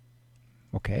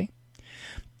 Okay?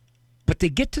 But they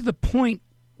get to the point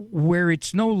where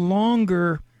it's no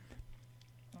longer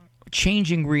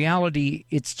changing reality,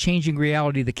 it's changing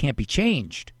reality that can't be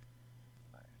changed.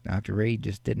 Dr. Ray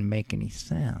just didn't make any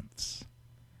sense.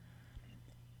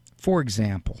 For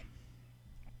example,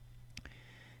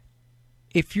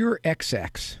 if you're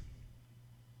XX,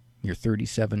 you're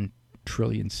 37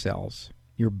 trillion cells,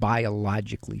 you're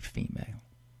biologically female.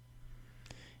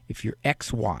 If you're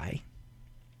XY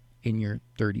in your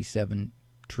 37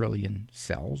 trillion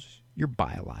cells, you're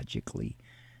biologically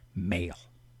male.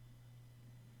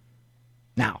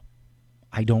 Now,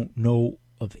 I don't know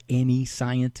of any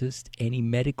scientist, any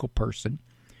medical person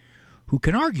who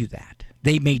can argue that.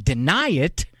 They may deny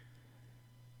it.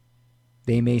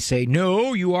 They may say,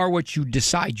 no, you are what you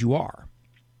decide you are.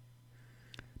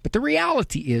 But the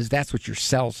reality is that's what your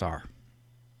cells are.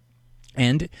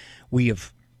 And we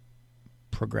have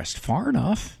progressed far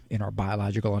enough in our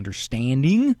biological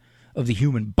understanding of the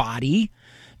human body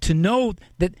to know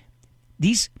that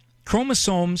these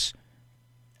chromosomes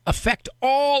affect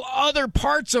all other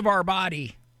parts of our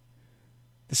body.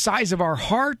 The size of our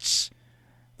hearts,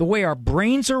 the way our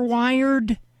brains are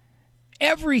wired,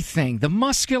 everything, the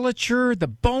musculature, the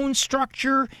bone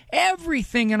structure,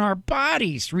 everything in our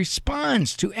bodies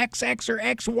responds to XX or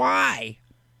XY.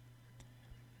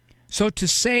 So to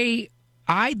say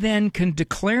I then can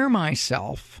declare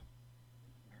myself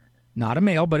not a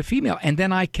male but a female, and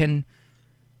then I can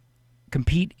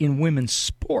compete in women's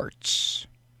sports.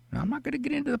 Now, I'm not going to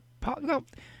get into the... Well,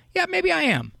 yeah, maybe I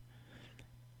am.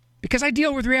 Because I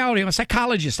deal with reality. I'm a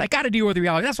psychologist. I got to deal with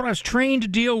reality. That's what I was trained to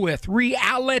deal with.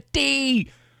 Reality.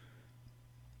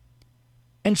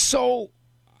 And so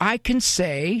I can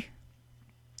say,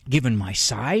 given my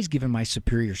size, given my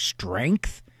superior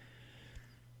strength,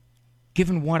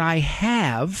 given what I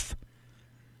have,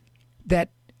 that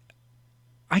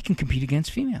I can compete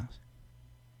against females.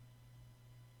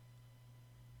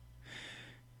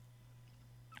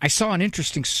 I saw an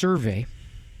interesting survey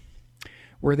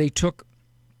where they took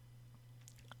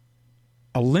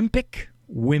Olympic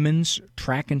women's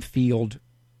track and field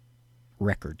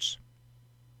records.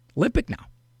 Olympic now.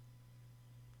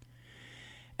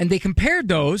 And they compared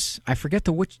those, I forget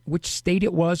which state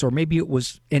it was, or maybe it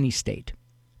was any state.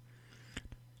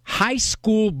 High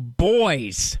school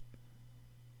boys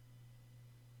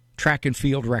track and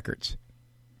field records.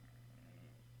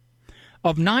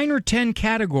 Of 9 or 10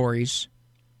 categories,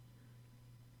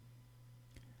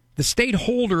 the state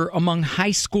holder among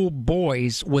high school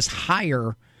boys was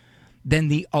higher than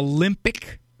the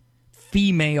Olympic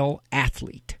female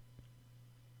athlete.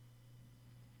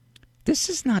 This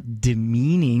is not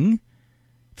demeaning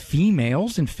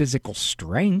females in physical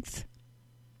strength.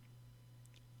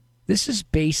 This is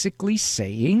basically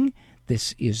saying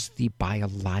this is the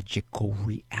biological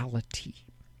reality.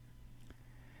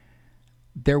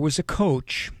 There was a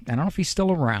coach, I don't know if he's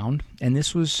still around, and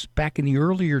this was back in the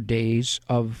earlier days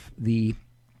of the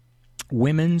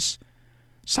women's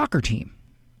soccer team.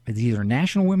 It's either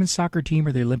National Women's Soccer Team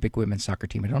or the Olympic Women's Soccer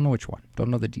Team. I don't know which one. Don't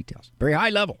know the details. Very high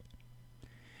level.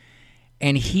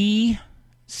 And he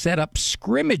set up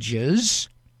scrimmages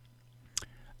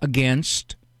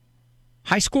against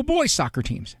high school boys soccer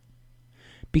teams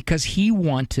because he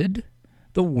wanted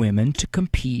the women to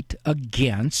compete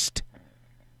against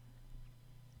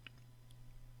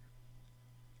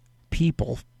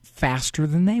people faster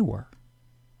than they were.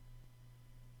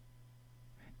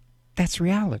 That's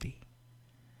reality.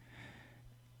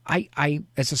 I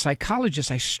as a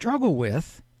psychologist, I struggle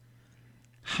with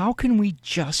how can we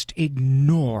just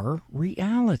ignore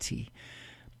reality?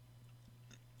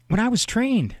 When I was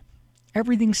trained,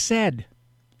 everything said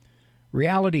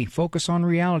reality, focus on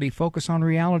reality, focus on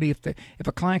reality. If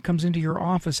a client comes into your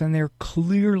office and they're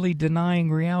clearly denying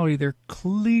reality, they're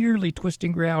clearly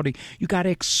twisting reality, you got to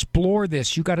explore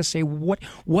this. You got to say,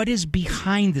 what is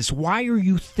behind this? Why are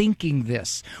you thinking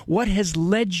this? What has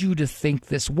led you to think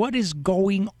this? What is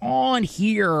going on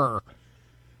here?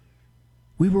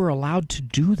 We were allowed to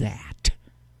do that.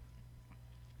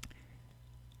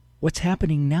 What's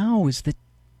happening now is that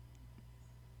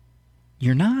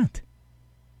you're not.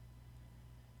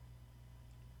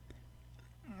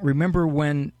 Remember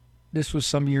when, this was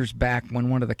some years back,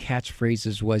 when one of the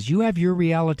catchphrases was, you have your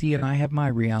reality and I have my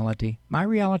reality. My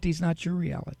reality is not your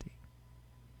reality.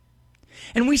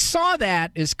 And we saw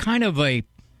that as kind of a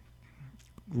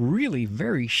really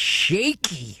very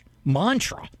shaky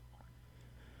mantra.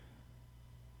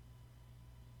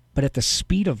 But at the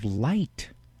speed of light,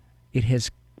 it has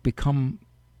become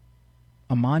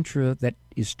a mantra that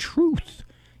is truth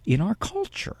in our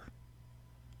culture.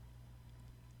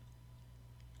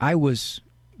 I was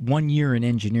 1 year in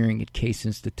engineering at Case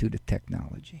Institute of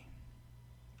Technology.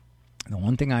 The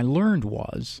one thing I learned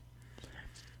was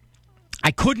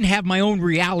I couldn't have my own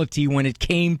reality when it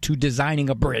came to designing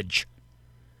a bridge.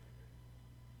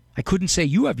 I couldn't say,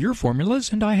 you have your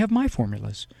formulas and I have my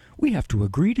formulas. We have to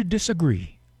agree to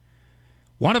disagree.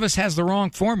 One of us has the wrong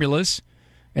formulas,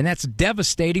 and that's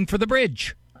devastating for the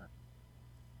bridge.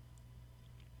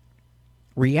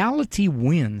 Reality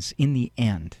wins in the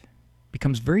end. It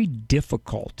becomes very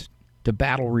difficult to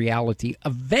battle reality.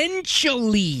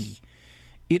 Eventually,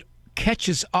 it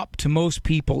catches up to most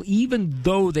people, even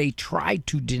though they try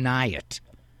to deny it.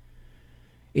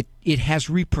 It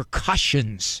has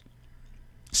repercussions.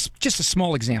 Just a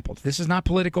small example. This is not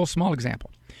political, small example.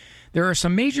 There are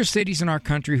some major cities in our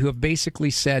country who have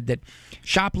basically said that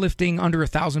shoplifting under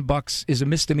 $1,000 is a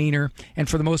misdemeanor, and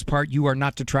for the most part, you are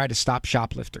not to try to stop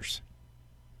shoplifters.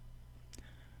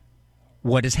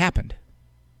 What has happened?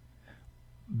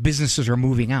 Businesses are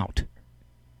moving out.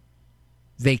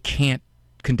 They can't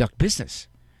conduct business.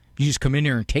 You just come in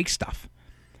there and take stuff.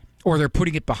 Or they're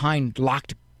putting it behind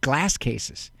locked glass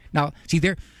cases. Now, see,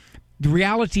 the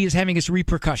reality is having its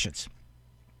repercussions.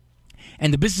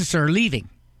 And the businesses are leaving.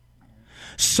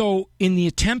 So in the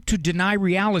attempt to deny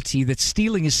reality that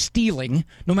stealing is stealing,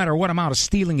 no matter what amount of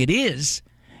stealing it is,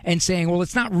 and saying, well,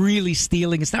 it's not really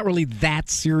stealing, it's not really that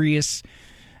serious,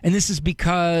 and this is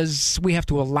because we have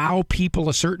to allow people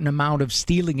a certain amount of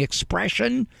stealing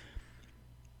expression,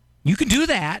 you can do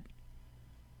that,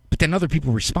 but then other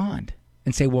people respond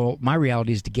and say, well, my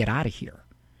reality is to get out of here.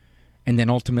 And then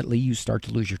ultimately you start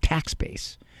to lose your tax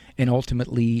base, and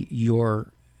ultimately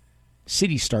your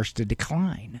city starts to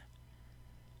decline.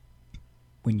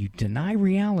 When you deny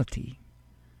reality,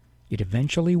 it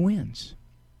eventually wins.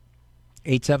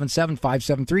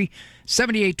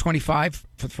 877-573-7825.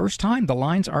 For the first time, the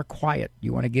lines are quiet.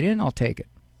 You want to get in? I'll take it.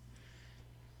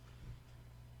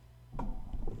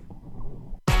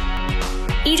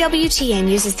 EWTN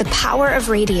uses the power of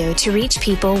radio to reach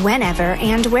people whenever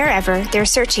and wherever they're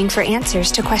searching for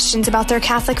answers to questions about their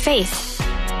Catholic faith.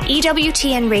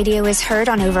 EWTN radio is heard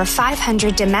on over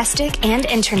 500 domestic and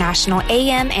international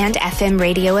AM and FM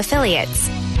radio affiliates.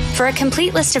 For a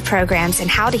complete list of programs and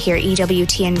how to hear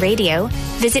EWTN radio,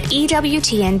 visit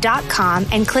EWTN.com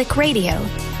and click radio.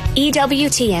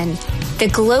 EWTN, the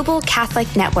Global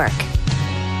Catholic Network.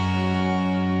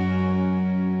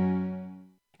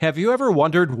 Have you ever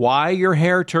wondered why your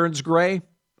hair turns gray?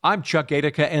 I'm Chuck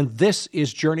Gatica, and this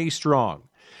is Journey Strong.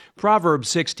 Proverbs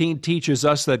 16 teaches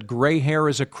us that gray hair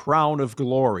is a crown of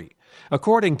glory.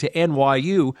 According to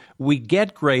NYU, we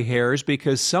get gray hairs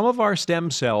because some of our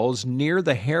stem cells near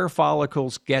the hair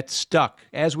follicles get stuck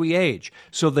as we age,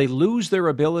 so they lose their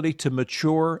ability to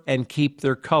mature and keep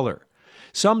their color.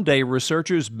 Someday,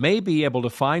 researchers may be able to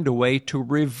find a way to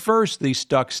reverse these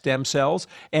stuck stem cells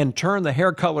and turn the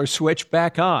hair color switch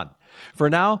back on. For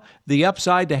now, the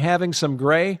upside to having some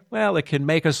gray, well, it can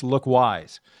make us look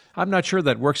wise. I'm not sure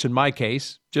that works in my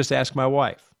case. Just ask my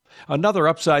wife. Another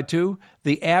upside, too,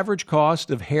 the average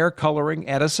cost of hair coloring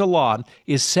at a salon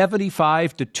is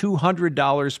 $75 to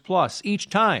 $200 plus each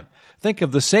time. Think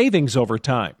of the savings over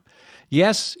time.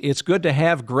 Yes, it's good to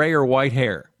have gray or white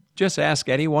hair. Just ask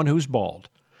anyone who's bald.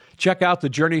 Check out the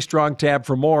Journey Strong tab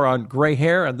for more on gray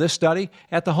hair and this study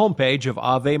at the homepage of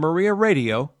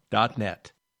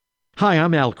AveMariaRadio.net. Hi,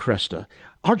 I'm Al Cresta.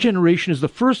 Our generation is the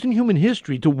first in human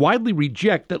history to widely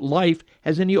reject that life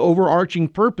has any overarching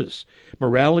purpose.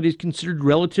 Morality is considered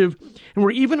relative, and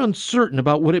we're even uncertain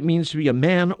about what it means to be a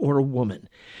man or a woman.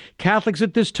 Catholics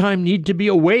at this time need to be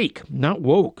awake, not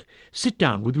woke. Sit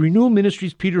down with Renewal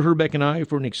Ministries' Peter Herbeck and I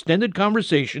for an extended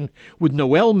conversation with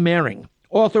Noel Maring,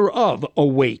 author of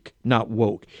Awake, Not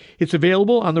Woke. It's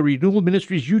available on the Renewal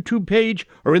Ministries YouTube page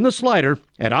or in the slider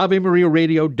at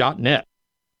AveMariaRadio.net.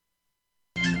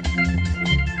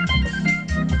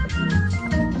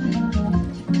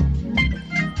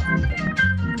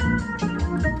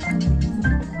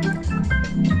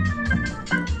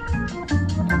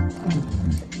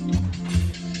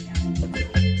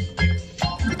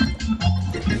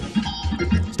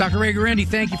 Dr. Ray Guarendi,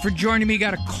 thank you for joining me.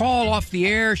 Got a call off the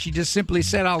air. She just simply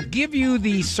said, I'll give you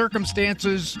the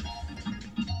circumstances.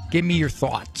 Give me your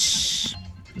thoughts.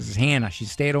 This is Hannah. She's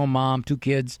a stay-at-home mom, 2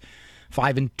 kids,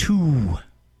 5 and 2.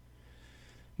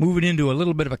 Moving into a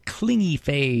little bit of a clingy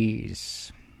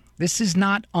phase. This is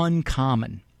not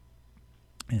uncommon,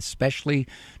 especially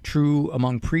true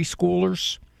among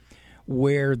preschoolers.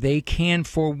 where they can,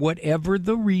 for whatever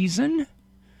the reason,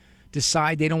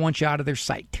 decide they don't want you out of their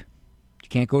sight. You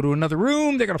can't go to another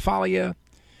room. They're going to follow you.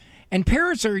 And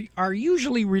parents are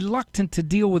usually reluctant to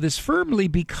deal with this firmly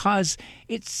because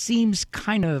it seems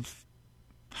kind of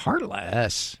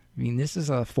heartless. I mean, this is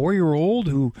a 4-year-old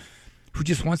who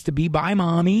just wants to be by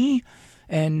mommy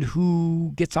and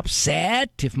who gets upset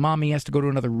if mommy has to go to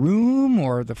another room,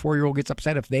 or the 4-year-old gets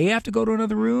upset if they have to go to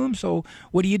another room. So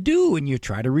what do? And you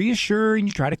try to reassure, and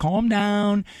you try to calm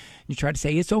down. You try to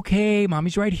say, it's okay,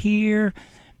 mommy's right here.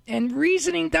 And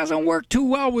reasoning doesn't work too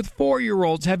well with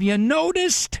 4-year-olds. Have you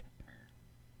noticed?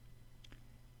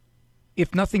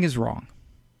 If nothing is wrong,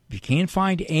 if you can't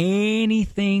find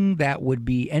anything that would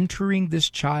be entering this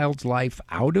child's life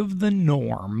out of the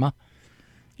norm,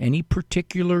 any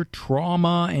particular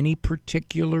trauma, any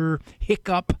particular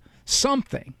hiccup,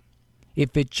 something,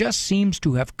 if it just seems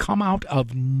to have come out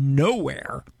of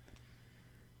nowhere,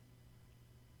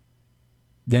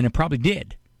 then it probably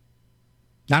did.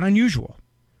 Not unusual.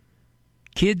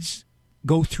 Kids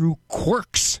go through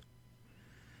quirks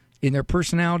in their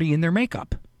personality, in their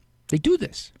makeup. They do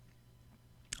this.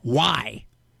 Why?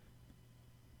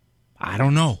 I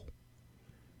don't know.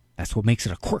 That's what makes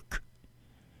it a quirk.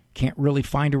 Can't really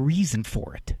find a reason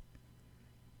for it.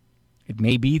 It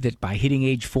may be that by hitting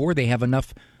age 4, they have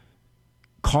enough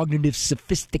cognitive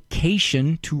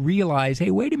sophistication to realize,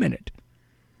 hey, wait a minute.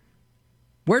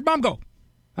 Where'd mom go?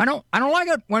 I don't like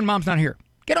it when mom's not here.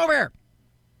 Get over here.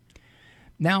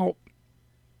 Now,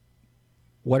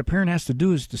 what a parent has to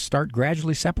do is to start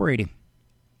gradually separating.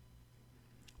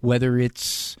 Whether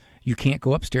it's, you can't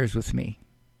go upstairs with me,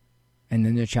 and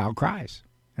then the child cries,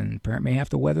 and the parent may have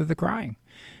to weather the crying,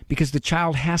 because the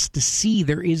child has to see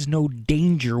there is no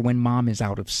danger when mom is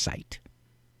out of sight.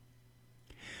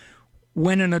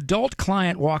 When an adult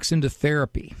client walks into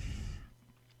therapy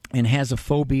and has a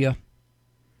phobia,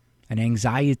 an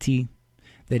anxiety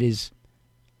that is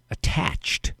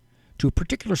attached to a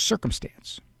particular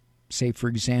circumstance, say, for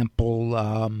example,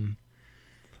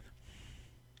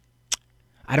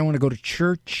 I don't want to go to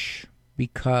church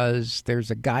because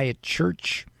there's a guy at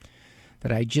church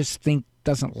that I just think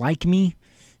doesn't like me,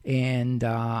 and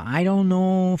I don't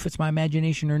know if it's my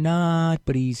imagination or not,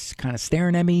 but he's kind of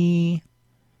staring at me.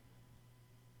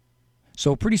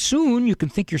 So pretty soon you can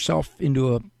think yourself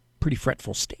into a pretty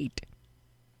fretful state.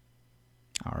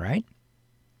 All right?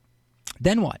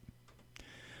 Then what?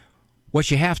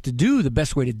 What you have to do, the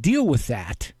best way to deal with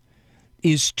that,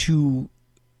 is to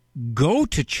go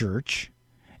to church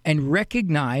and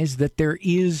recognize that there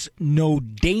is no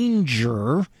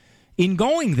danger in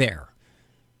going there.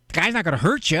 The guy's not going to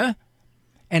hurt you.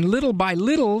 And little by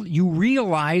little, you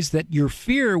realize that your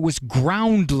fear was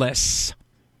groundless.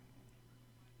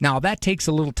 Now, that takes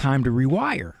a little time to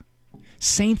rewire.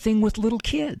 Same thing with little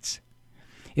kids.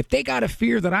 If they got a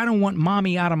fear that I don't want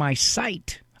mommy out of my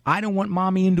sight, I don't want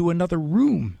mommy into another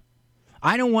room,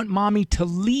 I don't want mommy to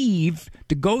leave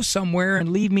to go somewhere and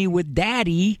leave me with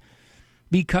daddy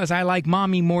because I like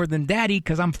mommy more than daddy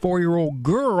because I'm a 4-year-old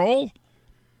girl,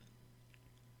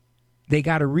 they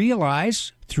got to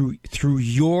realize through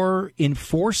your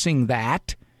enforcing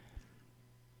that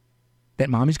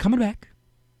mommy's coming back.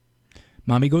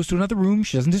 Mommy goes to another room.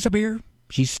 She doesn't disappear.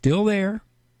 She's still there.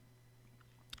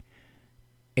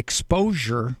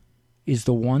 Exposure is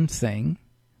the one thing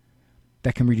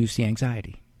that can reduce the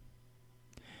anxiety.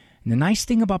 And the nice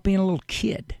thing about being a little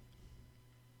kid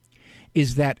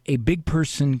is that a big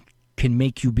person can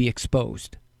make you be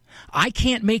exposed. I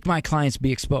can't make my clients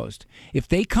be exposed. If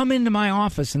they come into my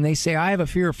office and they say, I have a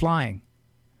fear of flying,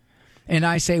 and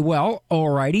I say, well,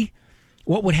 alrighty,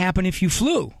 what would happen if you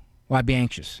flew? Well, I'd be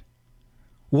anxious.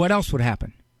 What else would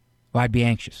happen? Well, I'd be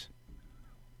anxious.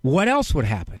 What else would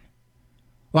happen?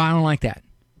 Well, I don't like that.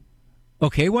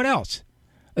 Okay, what else?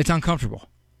 It's uncomfortable.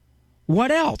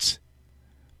 What else?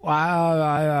 Do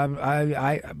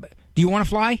you want to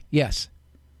fly? Yes.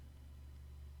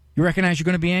 You recognize you're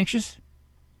going to be anxious?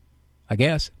 I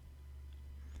guess.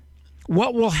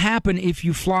 What will happen if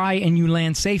you fly and you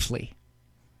land safely?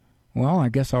 Well, I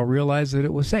guess I'll realize that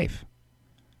it was safe.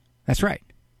 That's right.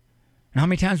 And how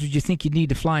many times would you think you'd need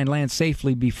to fly and land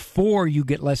safely before you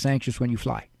get less anxious when you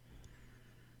fly?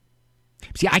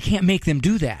 See, I can't make them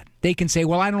do that. They can say,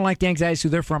 well, I don't like the anxiety, so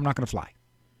therefore I'm not going to fly.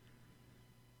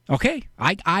 Okay,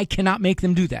 I cannot make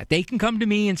them do that. They can come to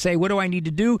me and say, what do I need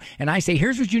to do? And I say,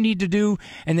 here's what you need to do.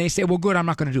 And they say, well, good, I'm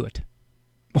not going to do it.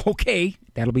 Okay,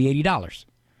 that'll be $80.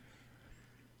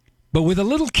 But with a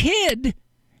little kid,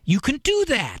 you can do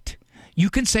that. You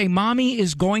can say, Mommy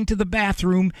is going to the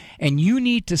bathroom, and you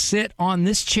need to sit on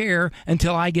this chair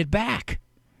until I get back.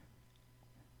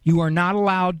 You are not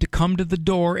allowed to come to the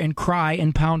door and cry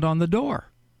and pound on the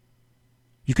door.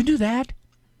 You can do that.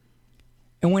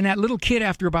 And when that little kid,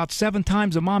 after about 7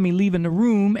 times of mommy leaving the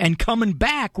room and coming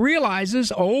back,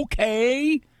 realizes,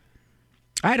 okay.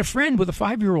 I had a friend with a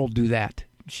 5-year-old do that.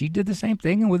 She did the same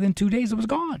thing, and within 2 days it was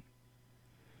gone.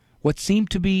 What seemed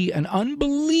to be an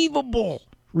unbelievable,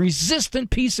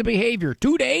 resistant piece of behavior.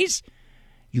 2 days?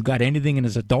 You got anything in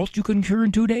as adults you couldn't cure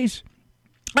in 2 days?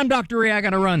 I'm Dr. Ray. I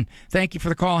got to run. Thank you for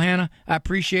the call, Hannah. I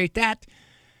appreciate that.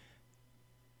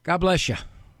 God bless you.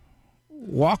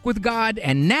 Walk with God,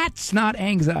 and that's not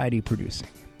anxiety producing.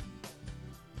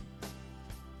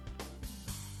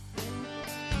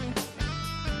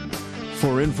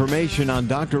 For information on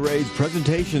Dr. Ray's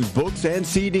presentations, books, and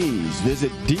CDs,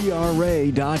 visit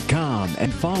drray.com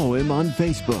and follow him on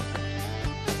Facebook.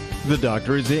 The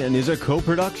Doctor is In is a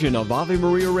co-production of Ave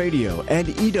Maria Radio and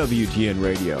EWTN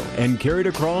Radio and carried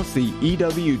across the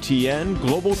EWTN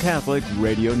Global Catholic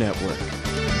Radio Network.